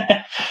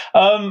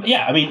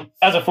 Yeah, I mean,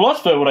 as a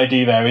philosopher, what I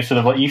do there is sort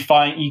of like you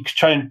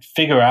try and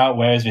figure out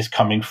where is this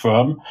coming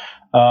from.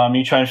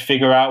 You try and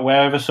figure out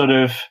where are the sort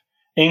of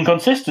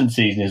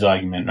inconsistencies in his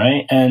argument,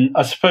 right? And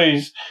I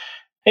suppose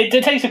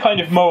It takes a kind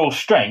of moral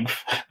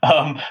strength,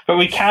 but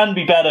we can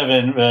be better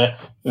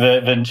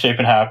than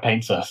Schopenhauer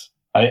paints us.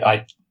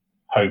 I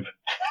hope.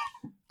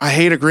 I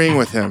hate agreeing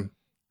with him.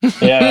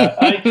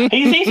 Yeah,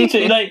 he's easy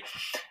to like.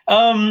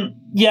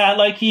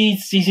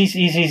 He's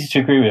easy to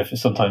agree with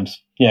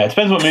sometimes. Yeah, it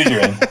depends what mood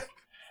you're in.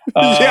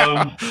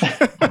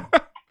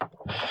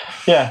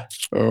 Yeah.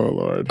 Oh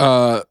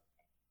Lord.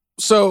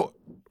 So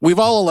we've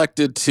all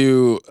elected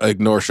to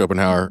ignore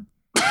Schopenhauer.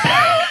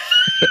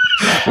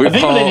 I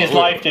think within his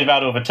life did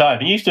about all the time.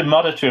 He used to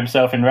mutter to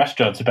himself in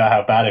restaurants about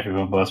how bad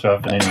everyone was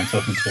rather than anyone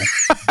talking to him.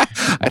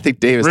 I think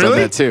Dave has done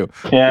that too.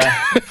 Yeah.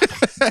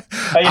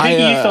 I think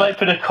he used to like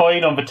put a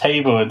coin on the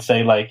table and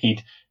say like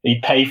he'd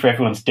pay for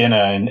everyone's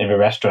dinner in a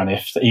restaurant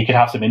if he could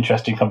have some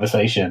interesting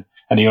conversation,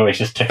 and he always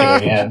just took it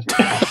at the end.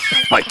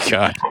 My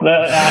God.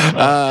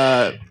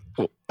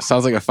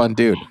 Sounds like a fun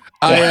dude.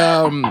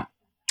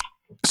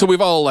 So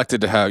we've all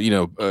elected to have,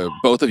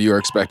 both of you are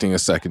expecting a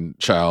second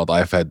child.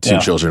 I've had two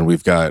children. We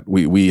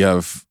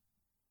have,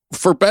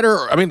 for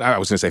better, I mean, I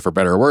was going to say for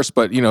better or worse,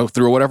 but,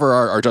 through whatever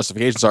our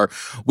justifications are,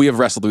 we have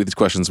wrestled with these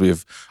questions. We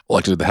have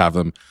elected to have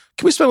them.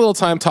 Can we spend a little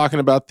time talking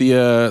about the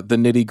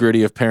nitty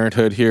gritty of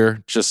parenthood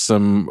here? Just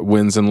some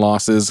wins and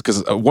losses?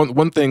 Because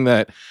one thing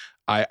that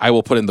I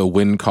will put in the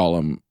win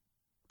column,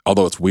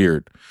 although it's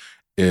weird,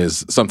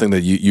 is something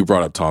that you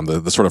brought up, Tom,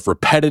 the sort of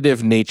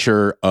repetitive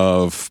nature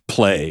of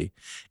play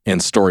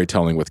and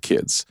storytelling with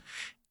kids.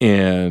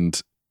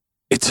 And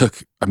it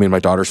took, my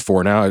daughter's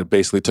 4 now. It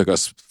basically took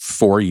us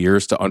 4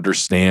 years to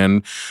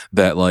understand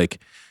that,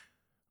 like,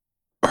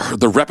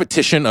 the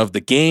repetition of the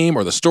game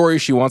or the story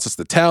she wants us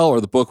to tell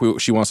or the book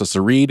she wants us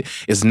to read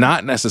is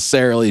not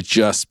necessarily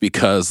just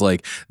because,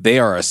 like, they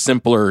are a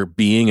simpler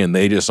being and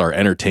they just are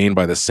entertained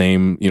by the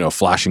same,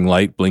 flashing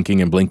light,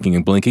 blinking and blinking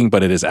and blinking,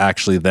 but it is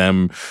actually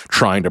them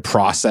trying to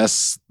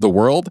process the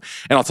world.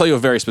 And I'll tell you a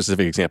very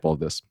specific example of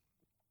this.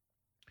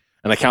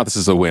 And I count this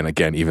as a win,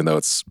 again, even though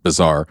it's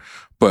bizarre.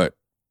 But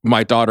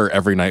my daughter,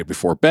 every night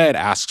before bed,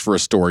 asks for a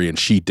story and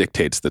she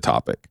dictates the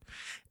topic.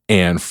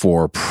 And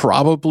for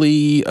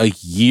probably a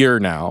year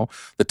now,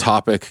 the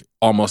topic,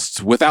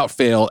 almost without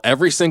fail,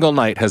 every single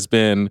night has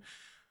been,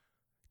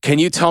 can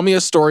you tell me a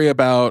story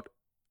about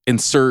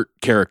insert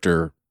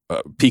character,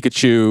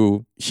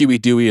 Pikachu, Huey,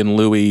 Dewey, and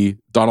Louie,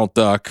 Donald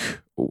Duck,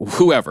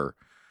 whoever.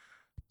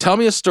 Tell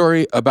me a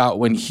story about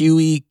when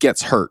Huey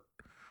gets hurt.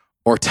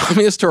 Or tell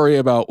me a story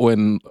about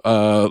when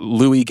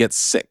Louie gets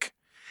sick.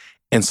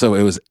 And so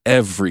it was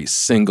every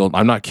single,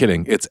 I'm not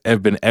kidding, it's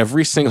been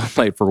every single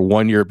night for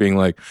 1 year being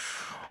like,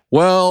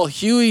 well,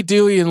 Huey,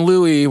 Dewey, and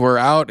Louie were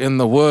out in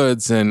the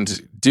woods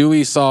and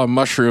Dewey saw a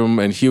mushroom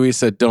and Huey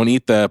said, don't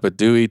eat that, but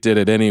Dewey did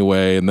it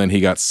anyway. And then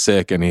he got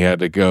sick and he had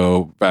to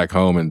go back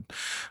home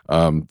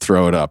and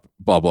throw it up,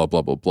 blah, blah,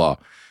 blah, blah, blah.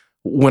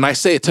 When I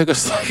say it took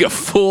us like a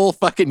full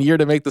fucking year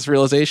to make this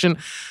realization,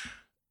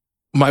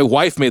 my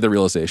wife made the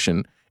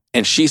realization.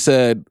 And she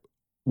said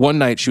one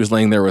night she was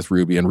laying there with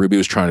Ruby and Ruby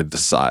was trying to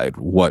decide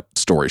what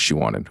story she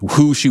wanted,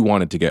 who she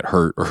wanted to get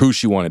hurt or who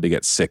she wanted to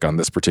get sick on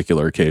this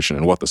particular occasion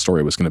and what the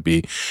story was going to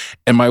be.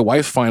 And my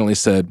wife finally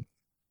said,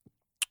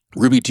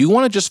 Ruby, do you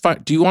want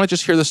to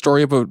just hear the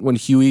story about when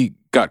Huey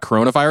got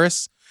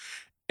coronavirus?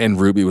 And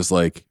Ruby was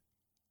like,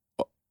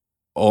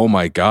 oh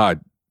my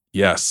God,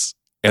 yes.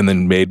 And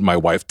then made my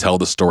wife tell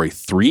the story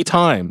 3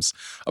 times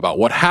about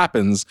what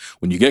happens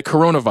when you get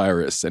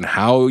coronavirus and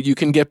how you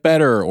can get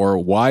better or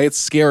why it's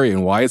scary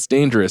and why it's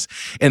dangerous.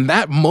 And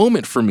that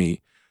moment for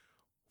me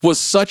was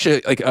such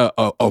a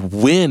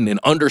win in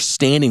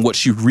understanding what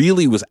she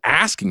really was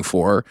asking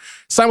for.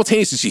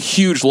 Simultaneously, a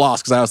huge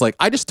loss because I was like,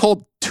 I just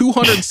told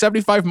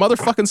 275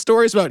 motherfucking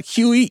stories about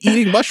Huey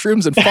eating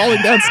mushrooms and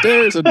falling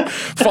downstairs and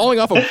falling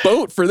off a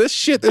boat for this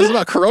shit. This is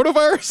about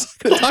coronavirus. I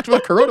could have talked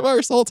about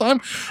coronavirus the whole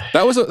time.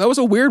 That was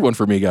a weird one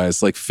for me,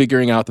 guys. Like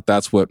figuring out that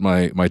that's what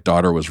my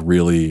daughter was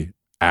really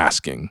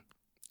asking,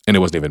 and it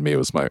wasn't even me. It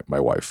was my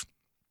wife.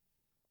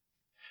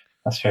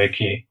 That's very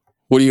key.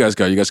 What do you guys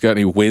got? You guys got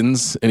any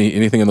wins?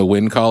 Anything in the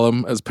win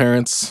column as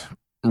parents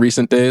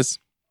recent days?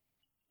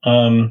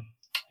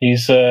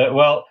 He's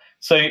so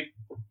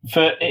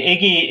for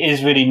Iggy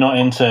is really not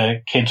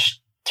into kids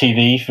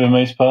TV for the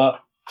most part.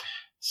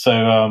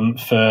 So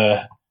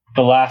for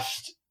the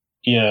last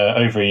year,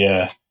 over a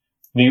year,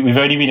 we've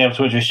only been able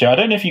to watch this show. I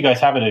don't know if you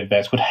guys have it over there.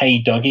 It's called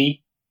Hey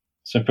Duggie.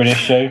 It's a British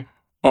show.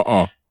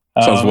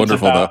 Sounds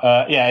wonderful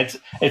though.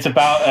 It's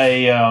about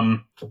a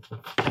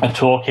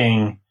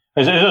talking.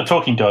 It's a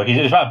talking dog.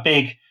 It's about a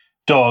big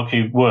dog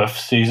who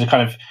woofs. He's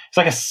it's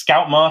like a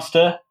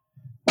scoutmaster,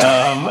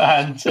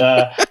 and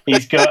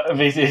he's got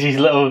these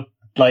little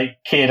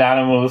like kid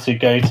animals who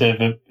go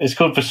to it's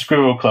called the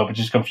Squirrel Club, which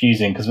is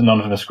confusing because none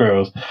of them are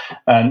squirrels,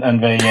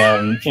 and they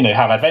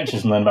have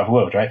adventures and learn about the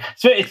world, right?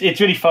 So it's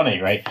really funny,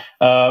 right?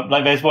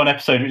 Like there's one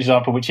episode, for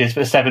example, which is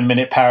a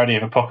 7-minute parody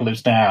of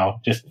Apocalypse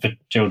Now, just for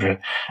children.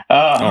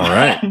 All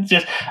right. And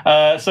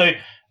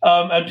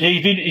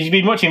he's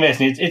been watching this,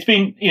 and it's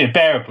been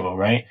bearable,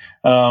 right?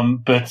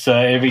 But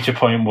it reached a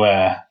point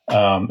where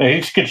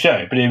It's a good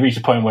show, but it reached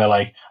a point where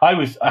like I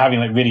was having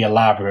like really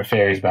elaborate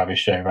theories about this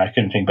show, right? I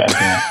couldn't think about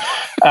anything else.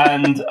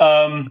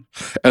 And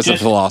as a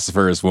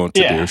philosopher is wont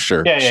to do,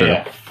 sure.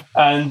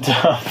 And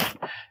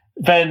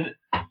then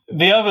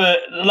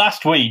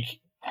last week,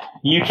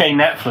 UK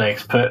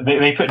Netflix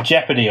they put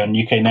Jeopardy on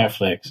UK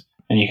Netflix,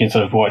 and you can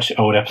sort of watch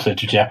old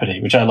episodes of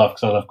Jeopardy, which I love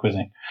because I love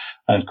quizzing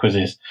and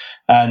quizzes.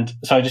 And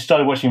so I just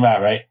started watching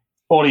that, right?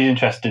 All he's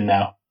interested in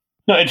now.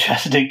 Not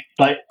interested in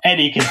like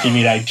any kid to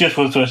me now, just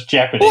wants to watch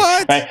Jeopardy.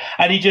 What? Right?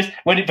 And he just,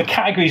 when the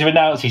categories are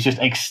announced, he's just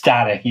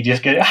ecstatic. He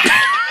just goes,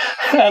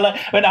 like,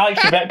 when Alex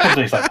Trebek comes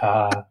in, he's like,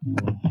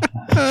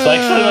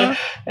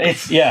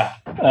 It's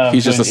like,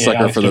 he's just a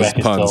sucker for those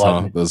puns,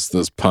 huh?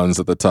 Those puns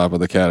at the top of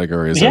the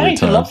categories. Yeah, he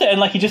loves it, and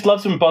like he just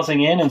loves them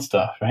buzzing in and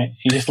stuff, right?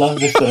 He just loves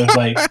this sort of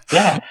like,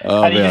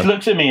 and he just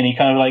looks at me and he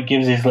kind of like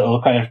gives his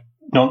little kind of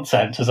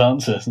nonsense as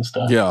answers and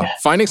stuff. Yeah,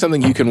 finding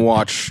something you can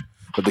watch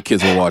that the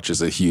kids will watch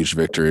is a huge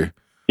victory.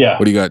 Yeah.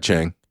 What do you got,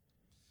 Chang?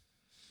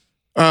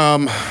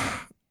 I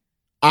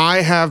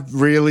have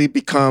really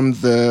become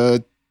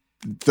the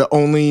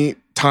only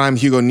time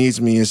Hugo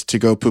needs me is to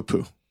go poo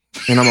poo,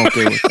 and I'm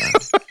okay with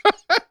that.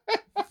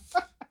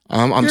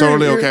 I'm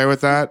totally okay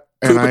with that,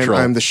 and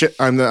I'm the shit.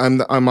 I'm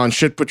on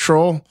shit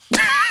patrol,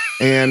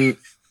 and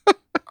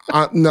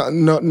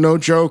no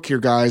joke here,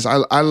 guys.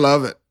 I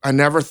love it. I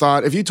never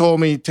thought if you told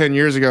me 10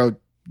 years ago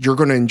you're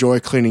going to enjoy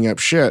cleaning up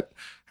shit,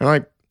 I'm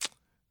like,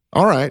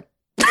 all right,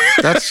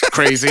 that's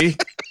crazy.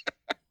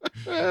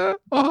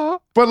 But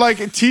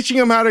like teaching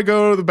him how to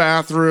go to the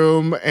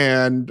bathroom,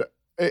 and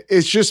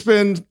it's just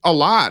been a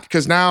lot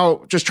because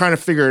now just trying to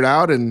figure it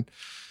out, and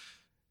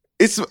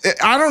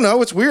I don't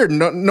know, it's weird.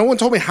 No one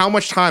told me how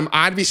much time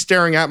I'd be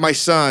staring at my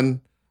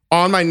son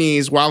on my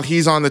knees while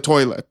he's on the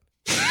toilet.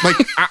 Like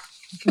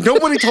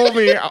nobody told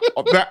me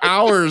the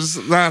hours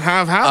that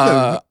have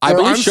happened. I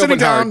believe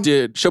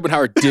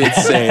Schopenhauer did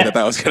say that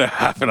was going to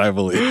happen, I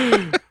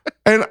believe.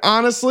 And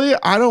honestly,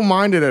 I don't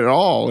mind it at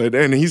all.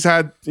 And he's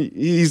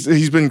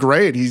been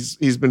great.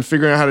 He's been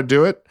figuring out how to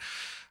do it.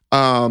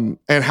 And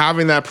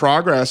having that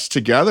progress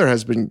together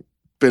has been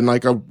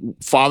like a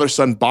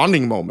father-son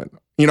bonding moment.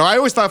 You know, I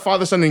always thought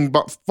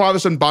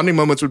father-son bonding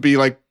moments would be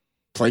like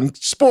playing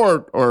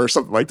sport or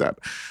something like that.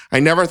 I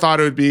never thought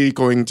it would be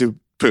going to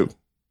poo.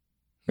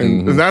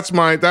 And that's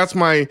my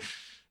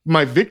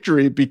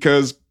victory,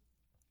 because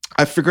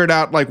I figured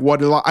out like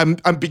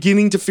I'm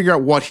beginning to figure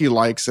out what he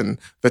likes and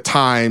the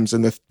times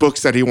and the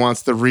books that he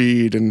wants to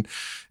read and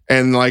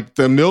like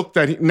the milk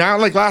that now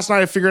like last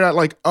night I figured out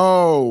like,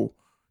 oh,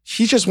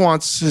 he just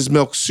wants his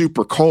milk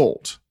super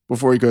cold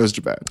before he goes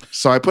to bed.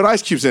 So I put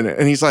ice cubes in it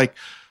and he's like,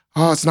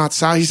 oh, it's not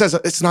sour. He says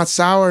it's not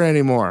sour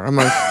anymore. I'm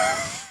like,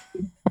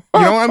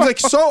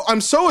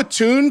 I'm so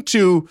attuned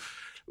to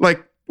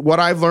like what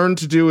I've learned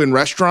to do in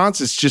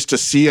restaurants is just to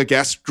see a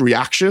guest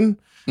reaction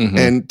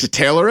and to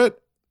tailor it.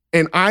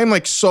 And I'm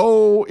like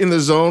so in the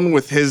zone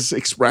with his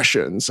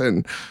expressions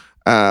and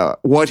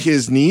what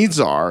his needs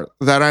are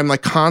that I'm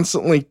like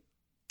constantly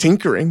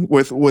tinkering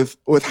with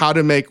how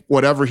to make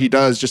whatever he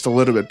does just a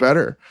little bit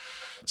better.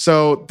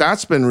 So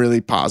that's been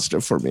really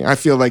positive for me. I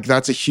feel like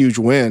that's a huge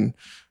win.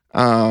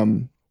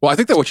 Well, I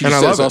think that what you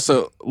just said is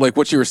also like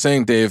what you were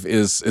saying, Dave,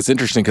 is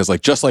interesting because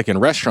like just like in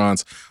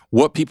restaurants,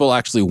 what people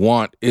actually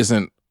want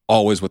isn't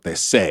always what they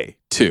say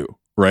too.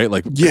 Right?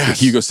 Like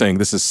Hugo's saying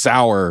this is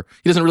sour.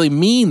 He doesn't really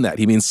mean that.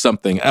 He means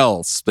something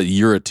else that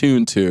you're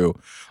attuned to.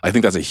 I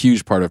think that's a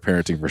huge part of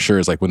parenting for sure,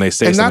 is like when they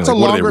say something, and that's like, a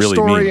longer what do they really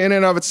story mean? In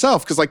and of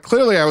itself. Because like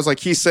clearly I was like,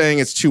 he's saying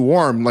it's too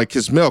warm, like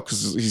his milk,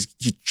 because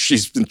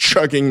she's been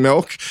chugging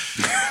milk.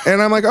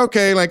 And I'm like,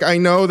 okay, like I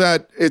know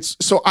that it's,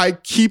 so I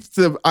keep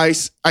the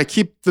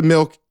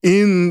milk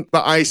in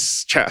the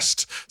ice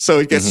chest. So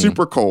it gets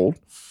super cold.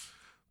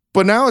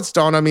 But now it's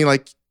dawned on me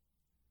like,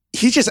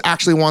 he just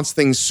actually wants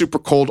things super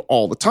cold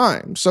all the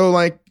time. So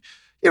like,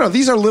 you know,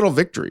 these are little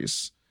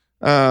victories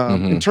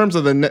in terms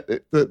of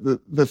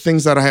the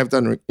things that I have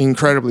done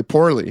incredibly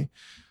poorly.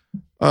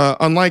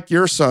 Unlike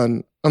your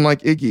son,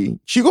 unlike Iggy,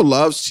 Hugo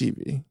loves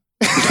TV.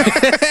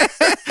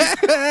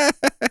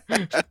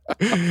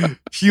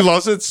 He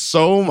loves it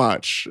so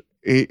much.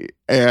 He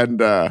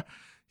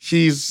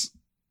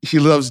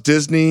loves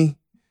Disney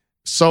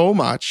so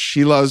much.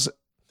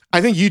 I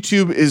think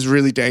YouTube is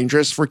really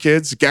dangerous for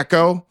kids.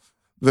 Gecko,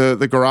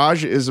 the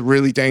garage is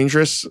really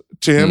dangerous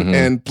to him.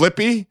 And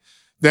Blippi,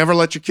 never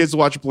let your kids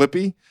watch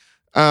Blippi.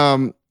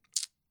 I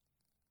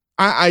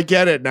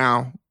get it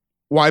now.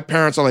 Why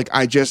parents are like,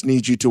 I just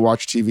need you to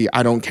watch TV.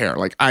 I don't care.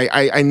 Like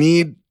I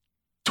need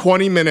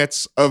 20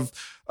 minutes of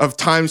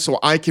time so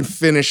I can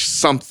finish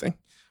something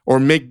or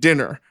make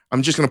dinner.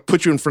 I'm just going to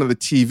put you in front of the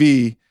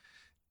TV.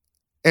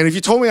 And if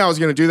you told me I was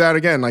going to do that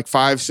again, like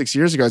 5-6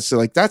 years ago, I'd say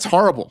like, that's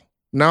horrible.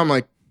 Now I'm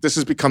like, this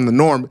has become the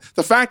norm.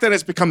 The fact that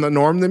it's become the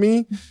norm to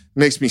me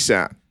makes me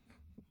sad.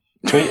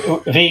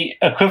 The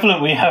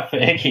equivalent we have for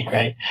Iggy,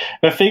 right?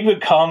 The thing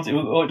that calms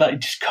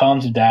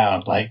him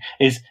down, like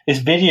is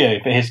video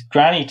that his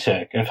granny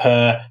took of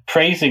her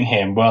praising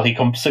him while he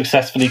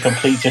successfully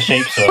completes a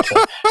shape sorter,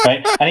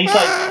 right? And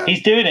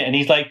he's doing it, and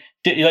he's like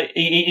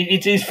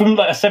it's from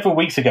like several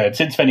weeks ago. And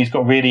since then, he's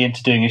got really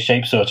into doing his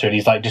shape sorter, and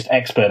he's like just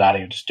expert at it.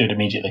 He'll just do it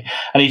immediately,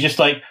 and he's just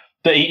like.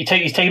 He's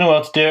taking a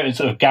while to do it and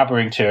sort of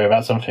gabbering to her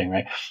about something,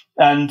 right?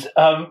 And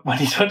when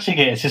he's watching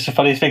it, it's just the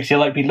funniest thing. He'll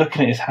like be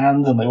looking at his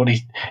hands and like what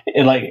he's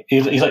like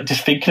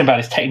just thinking about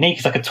his technique.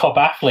 He's like a top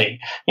athlete,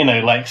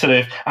 like sort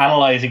of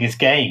analysing his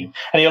game.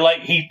 And he'll like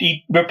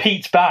he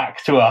repeats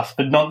back to us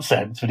the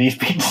nonsense that he's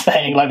been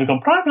saying, like we've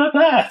gone blah blah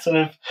blah sort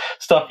of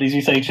stuff that he's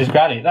been saying to his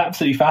granny. It's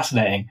absolutely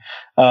fascinating.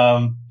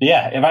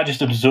 That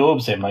just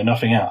absorbs him like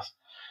nothing else.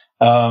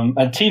 And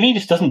TV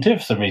just doesn't do it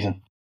for some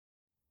reason.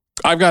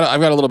 I've got a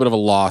little bit of a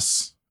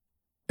loss,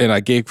 and I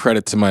gave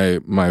credit to my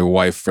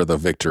wife for the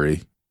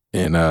victory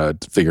in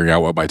figuring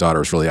out what my daughter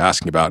was really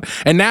asking about.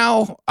 And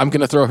now I'm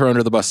going to throw her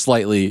under the bus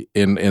slightly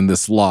in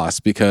this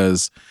loss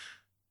because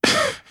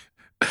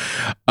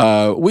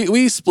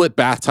we split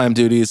bath time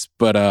duties,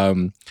 but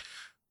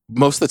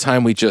most of the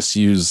time we just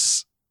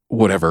use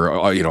whatever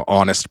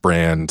Honest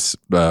brand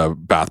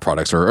bath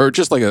products or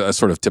just like a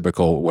sort of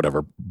typical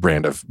whatever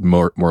brand of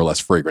more or less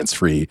fragrance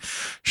free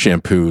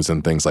shampoos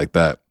and things like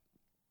that.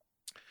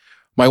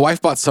 My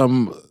wife bought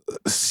some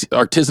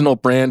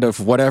artisanal brand of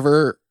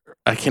whatever.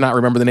 I cannot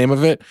remember the name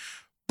of it,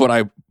 but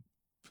I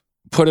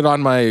put it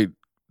on my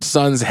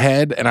son's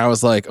head and I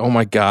was like, oh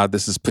my God,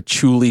 this is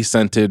patchouli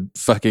scented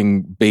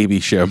fucking baby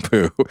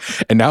shampoo.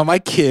 And now my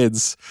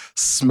kids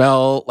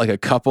smell like a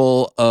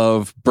couple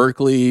of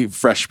Berkeley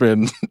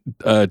freshman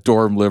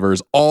dorm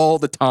livers all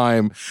the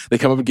time. They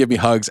come up and give me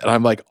hugs and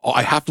I'm like,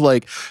 I have to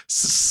like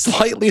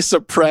slightly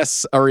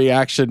suppress a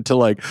reaction to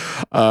like,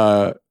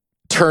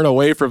 turn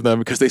away from them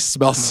because they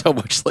smell so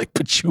much like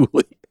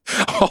patchouli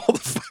all the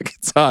fucking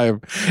time.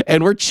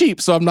 And we're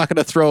cheap, so I'm not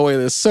going to throw away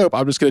this soap.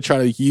 I'm just going to try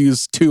to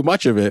use too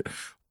much of it.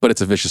 But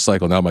it's a vicious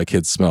cycle. Now my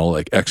kids smell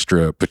like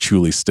extra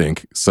patchouli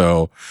stink.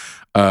 So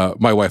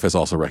my wife has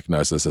also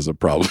recognized this as a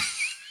problem.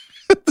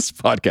 This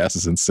podcast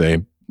is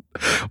insane.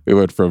 We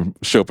went from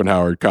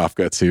Schopenhauer,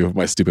 Kafka to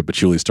my stupid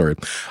patchouli story.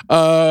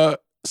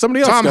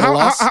 Somebody else. Tom,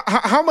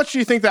 how much do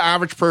you think the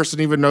average person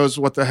even knows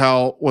what the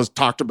hell was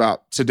talked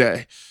about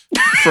today?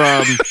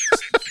 From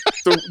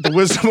the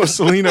wisdom of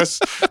Salinas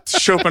to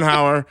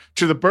Schopenhauer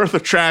to the birth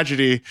of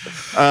tragedy.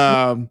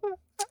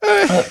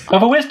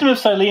 The wisdom of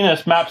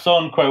Salinas maps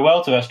on quite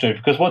well to us too,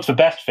 because what's the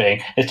best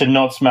thing is to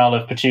not smell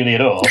of patchouli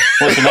at all.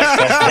 What's the next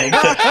best thing?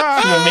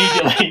 To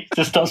immediately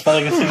to stop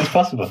smelling as soon as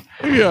possible.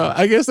 Yeah,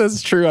 I guess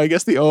that's true. I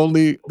guess the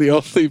only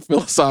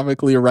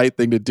philosophically right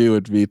thing to do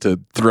would be to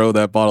throw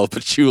that bottle of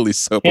patchouli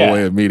soap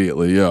away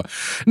immediately. Yeah.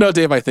 No,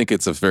 Dave, I think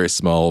it's a very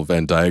small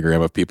Venn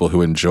diagram of people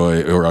who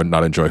enjoy or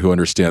not enjoy, who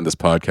understand this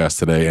podcast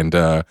today. And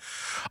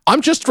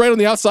I'm just right on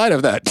the outside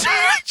of that.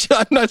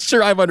 I'm not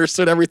sure I've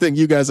understood everything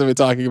you guys have been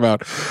talking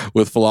about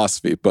with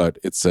philosophy, but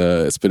it's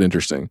been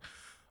interesting.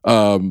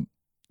 Tom,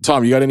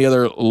 you got any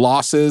other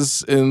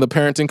losses in the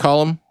parenting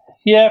column?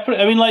 Yeah,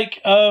 I mean, like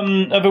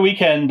over the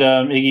weekend,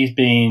 Iggy's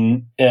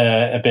been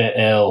a bit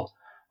ill,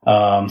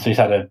 so he's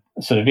had a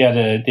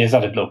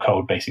little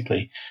cold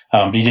basically.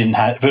 But he didn't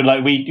have, but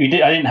like I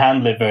didn't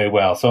handle it very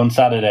well. So on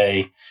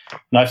Saturday,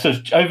 and I've sort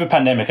of over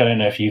pandemic, I don't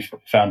know if you've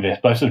found this,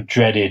 but I've sort of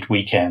dreaded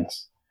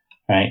weekends.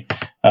 Right,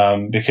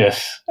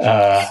 because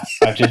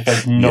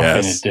there's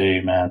nothing to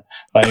do, man.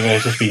 Like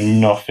there's just been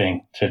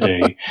nothing to do,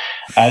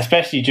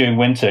 especially during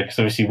winter. Because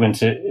obviously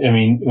winter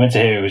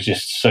here was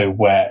just so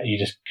wet. You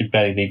just could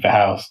barely leave the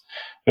house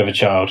with a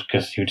child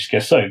because he would just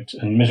get soaked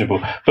and miserable.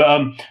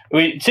 But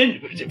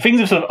things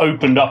have sort of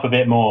opened up a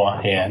bit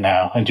more here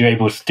now, and you're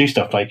able to do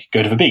stuff like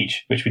go to the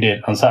beach, which we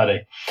did on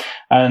Saturday.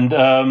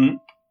 And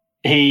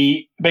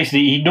he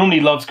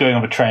normally loves going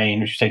on the train,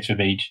 which he takes to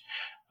the beach.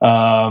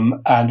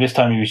 And this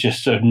time he was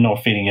just sort of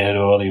not feeling it at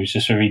all. He was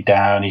just really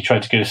down. He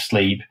tried to go to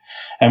sleep,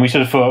 and we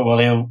sort of thought,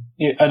 well,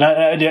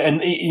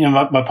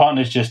 my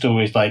partner's just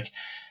always like,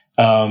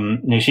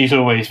 she's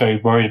always very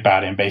worried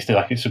about him, basically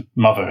like it's a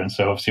mother, and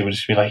so obviously we'll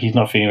just be like, he's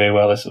not feeling very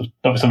well. Let's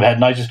not some head.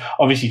 And I just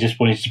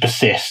wanted to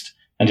persist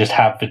and just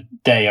have the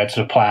day I'd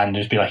sort of planned,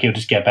 just be like, he'll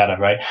just get better,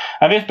 right?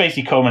 And this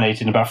basically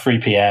culminated in about 3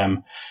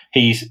 p.m.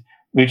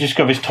 We've just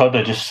got this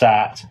toddler just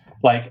sat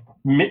like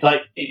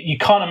you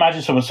can't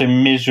imagine someone so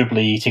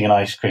miserably eating an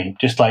ice cream.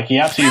 Just like he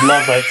absolutely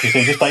loves ice cream.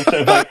 So just like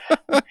sort of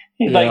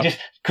like just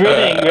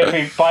grinning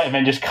every bite and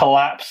then just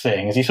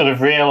collapsing as he sort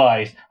of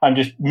realised I'm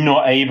just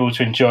not able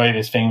to enjoy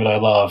this thing that I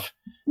love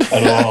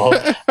at all.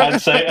 and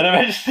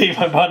eventually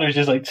my partner was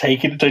just like try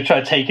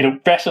to take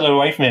it, wrestle it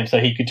away from him so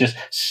he could just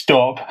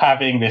stop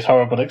having this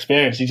horrible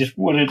experience. He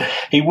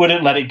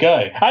wouldn't let it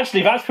go.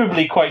 Actually, that's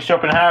probably quite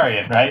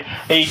Schopenhauerian, right?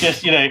 He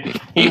just,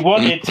 he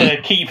wanted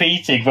to keep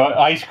eating the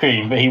ice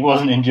cream, but he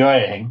wasn't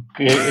enjoying.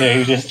 He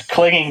was just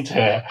clinging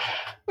to it.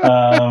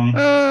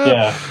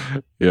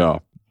 Yeah.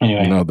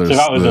 Anyway, so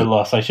that was a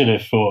loss. I should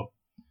have thought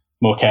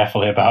more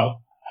carefully about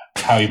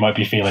how you might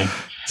be feeling.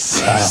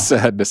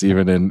 Sadness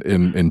even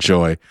in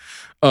joy.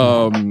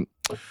 Well,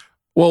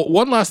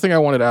 one last thing I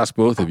wanted to ask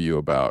both of you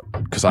about,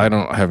 because I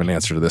don't have an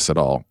answer to this at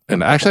all,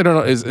 and actually I don't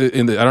know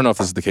I don't know if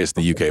this is the case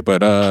in the UK, but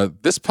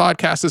this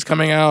podcast is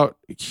coming out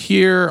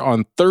here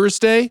on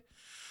Thursday.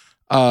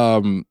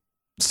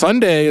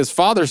 Sunday is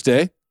Father's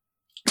Day.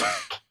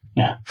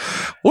 Yeah.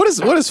 What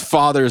is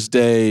Father's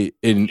Day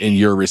in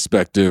your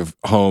respective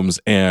homes,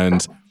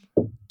 and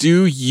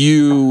do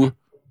you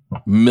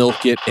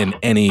milk it in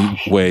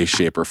any way,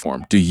 shape, or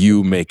form? Do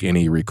you make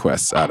any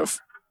requests out of,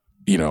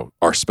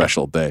 our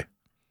special day?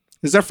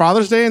 Is there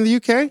Father's Day in the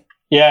UK?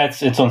 Yeah,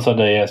 it's on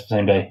Sunday. Yeah, it's the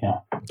same day. Yeah.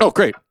 Oh,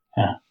 great.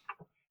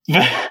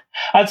 Yeah.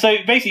 And so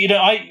basically,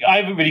 I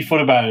haven't really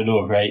thought about it at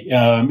all, right?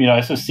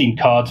 I've sort of seen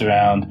cards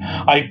around.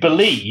 I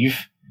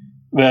believe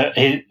that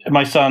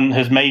my son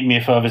has made me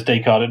a Father's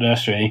Day card at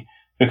nursery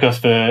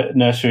because the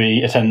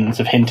nursery attendants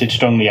have hinted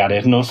strongly at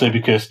it, and also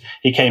because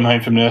he came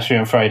home from nursery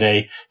on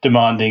Friday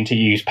demanding to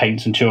use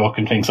paints and chalk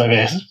and things like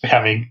this,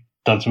 having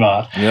done some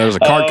art. Yeah, there's a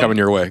card coming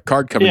your way.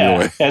 Your way.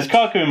 Yeah, there's a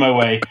card coming my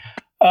way.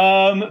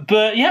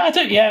 But yeah,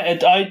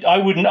 I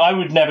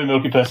would never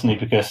milk it personally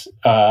because,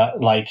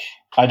 I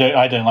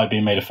don't like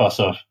being made a fuss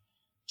of.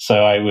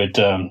 So I would,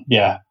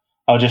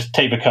 I'll just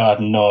take the card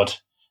and nod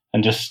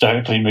and just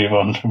stoically move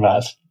on from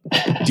that.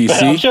 Do you But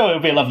see? I'm sure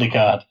it'll be a lovely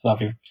card. I'll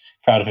be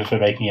proud of him for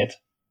making it.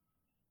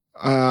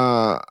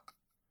 I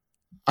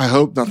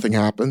hope nothing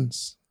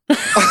happens.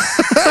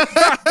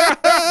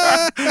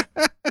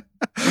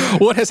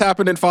 What has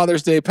happened in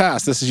Father's Day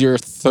past? This is your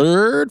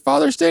third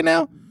Father's Day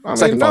now?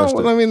 Second Father's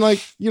Day.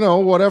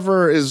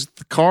 Whatever is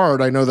the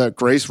card, I know that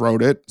Grace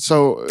wrote it.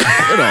 So,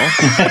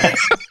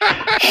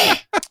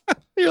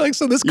 You're like,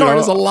 so this card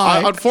is a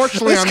lie.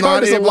 Unfortunately, This I'm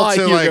card not is a able lie,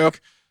 to Hugo.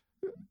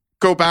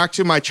 go back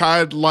to my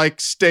childlike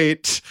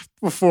state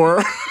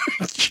before,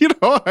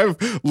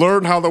 I've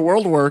learned how the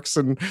world works.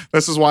 And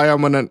this is why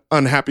I'm an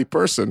unhappy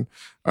person.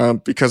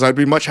 Because I'd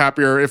be much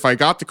happier if I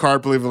got the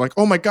card, believing like,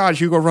 oh my God,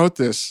 Hugo wrote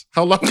this.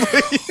 How lovely.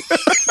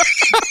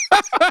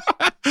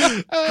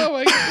 Oh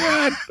my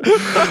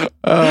God.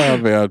 Oh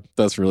man,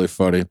 that's really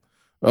funny.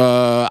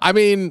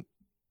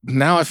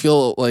 Now I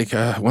feel like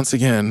once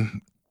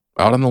again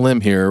out on the limb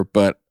here,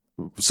 but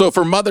so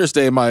for Mother's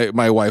Day,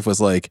 my wife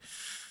was like,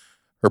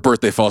 her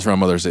birthday falls around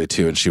Mother's Day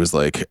too, and she was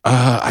like,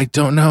 I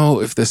don't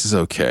know if this is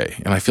okay,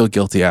 and I feel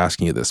guilty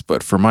asking you this,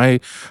 but for my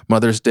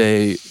Mother's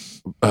Day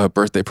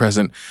birthday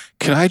present,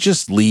 can I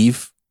just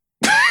leave?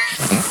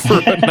 For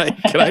a night,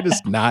 can I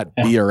just not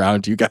be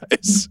around you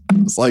guys?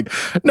 It's like,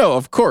 no,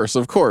 of course.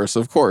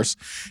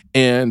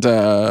 And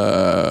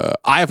I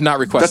have not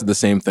requested the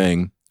same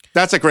thing.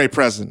 That's a great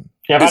present.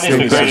 Yeah, that is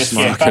the It's greatest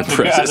gift.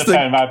 As a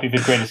parent, that would be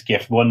the greatest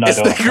gift. One night It's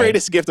off. the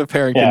greatest gift a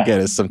parent can get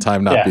is some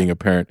time not being a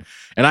parent.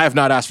 And I have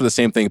not asked for the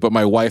same thing, but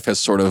my wife has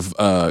sort of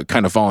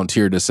kind of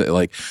volunteered to say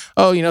like,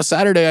 oh,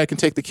 Saturday I can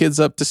take the kids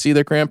up to see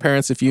their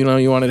grandparents if you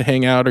wanted to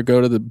hang out or go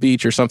to the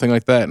beach or something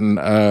like that. And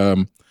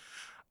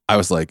I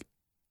was like,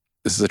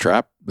 this is a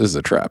trap. It's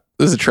a trap,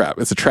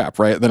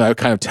 right? And then I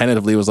kind of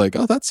tentatively was like,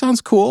 oh, that sounds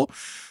cool.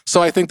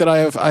 So I think that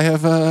I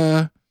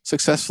have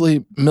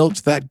successfully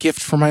milked that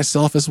gift for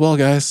myself as well,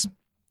 guys.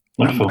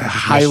 Wonderful.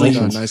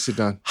 Nicely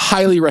done.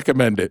 Highly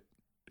recommend it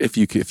if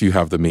you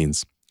have the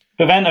means.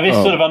 But then this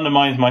sort of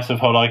undermines my sort of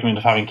whole argument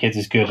of having kids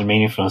is good and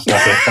meaningful and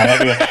stuff.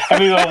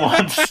 Everyone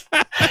wants.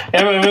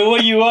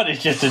 What you want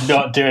is just to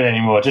not do it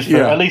anymore, just for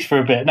at least for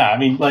a bit. No, I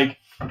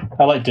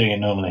like doing it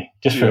normally,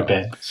 just for a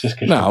bit. It's just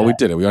good. No, we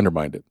did it. We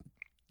undermined it.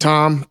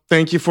 Tom,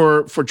 thank you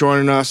for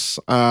joining us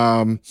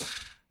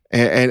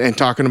and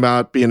talking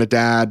about being a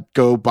dad.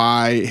 Go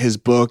buy his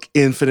book,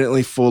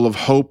 Infinitely Full of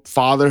Hope,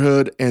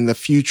 Fatherhood and the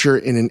Future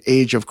in an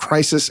Age of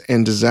Crisis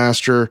and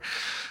Disaster.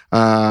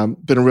 Been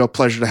a real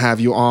pleasure to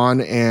have you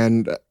on,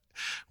 and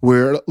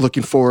we're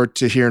looking forward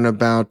to hearing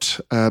about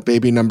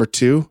baby number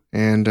 2.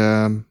 And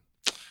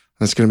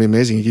that's going to be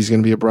amazing. He's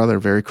going to be a brother.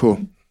 Very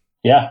cool.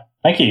 Yeah.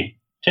 Thank you.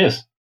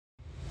 Cheers.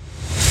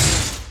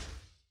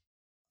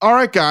 All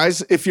right,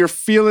 guys, if you're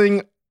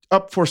feeling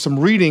up for some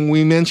reading,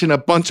 we mentioned a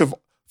bunch of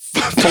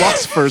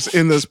philosophers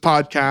in this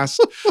podcast.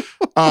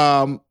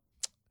 The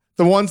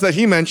ones that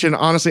he mentioned,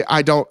 honestly,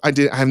 I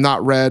have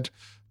not read,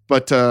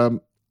 but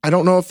I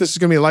don't know if this is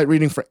going to be a light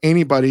reading for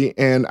anybody.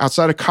 And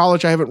outside of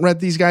college, I haven't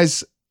read these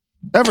guys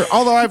ever,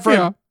 although I've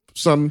read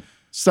some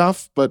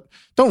stuff, but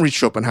don't read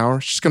Schopenhauer.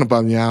 It's just going to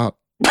bum you out.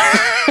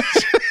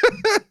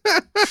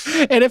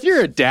 And if you're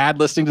a dad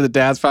listening to the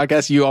Dad's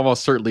Podcast, you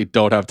almost certainly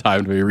don't have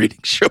time to be reading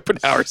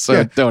Schopenhauer,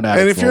 so don't add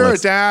it. And if to the you're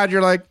list. a dad,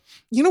 you're like,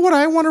 you know what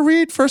I want to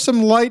read for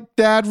some light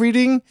dad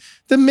reading?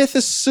 The Myth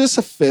of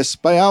Sisyphus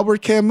by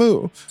Albert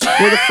Camus,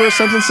 where the first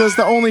sentence says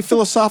the only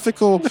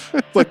philosophical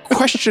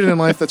question in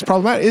life that's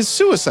problematic is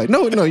suicide.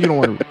 No, you don't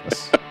want to read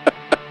this.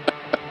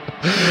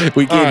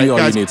 We gave you all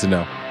guys, you need to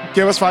know.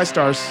 Give us 5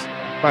 stars.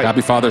 Bye.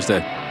 Happy Father's Day.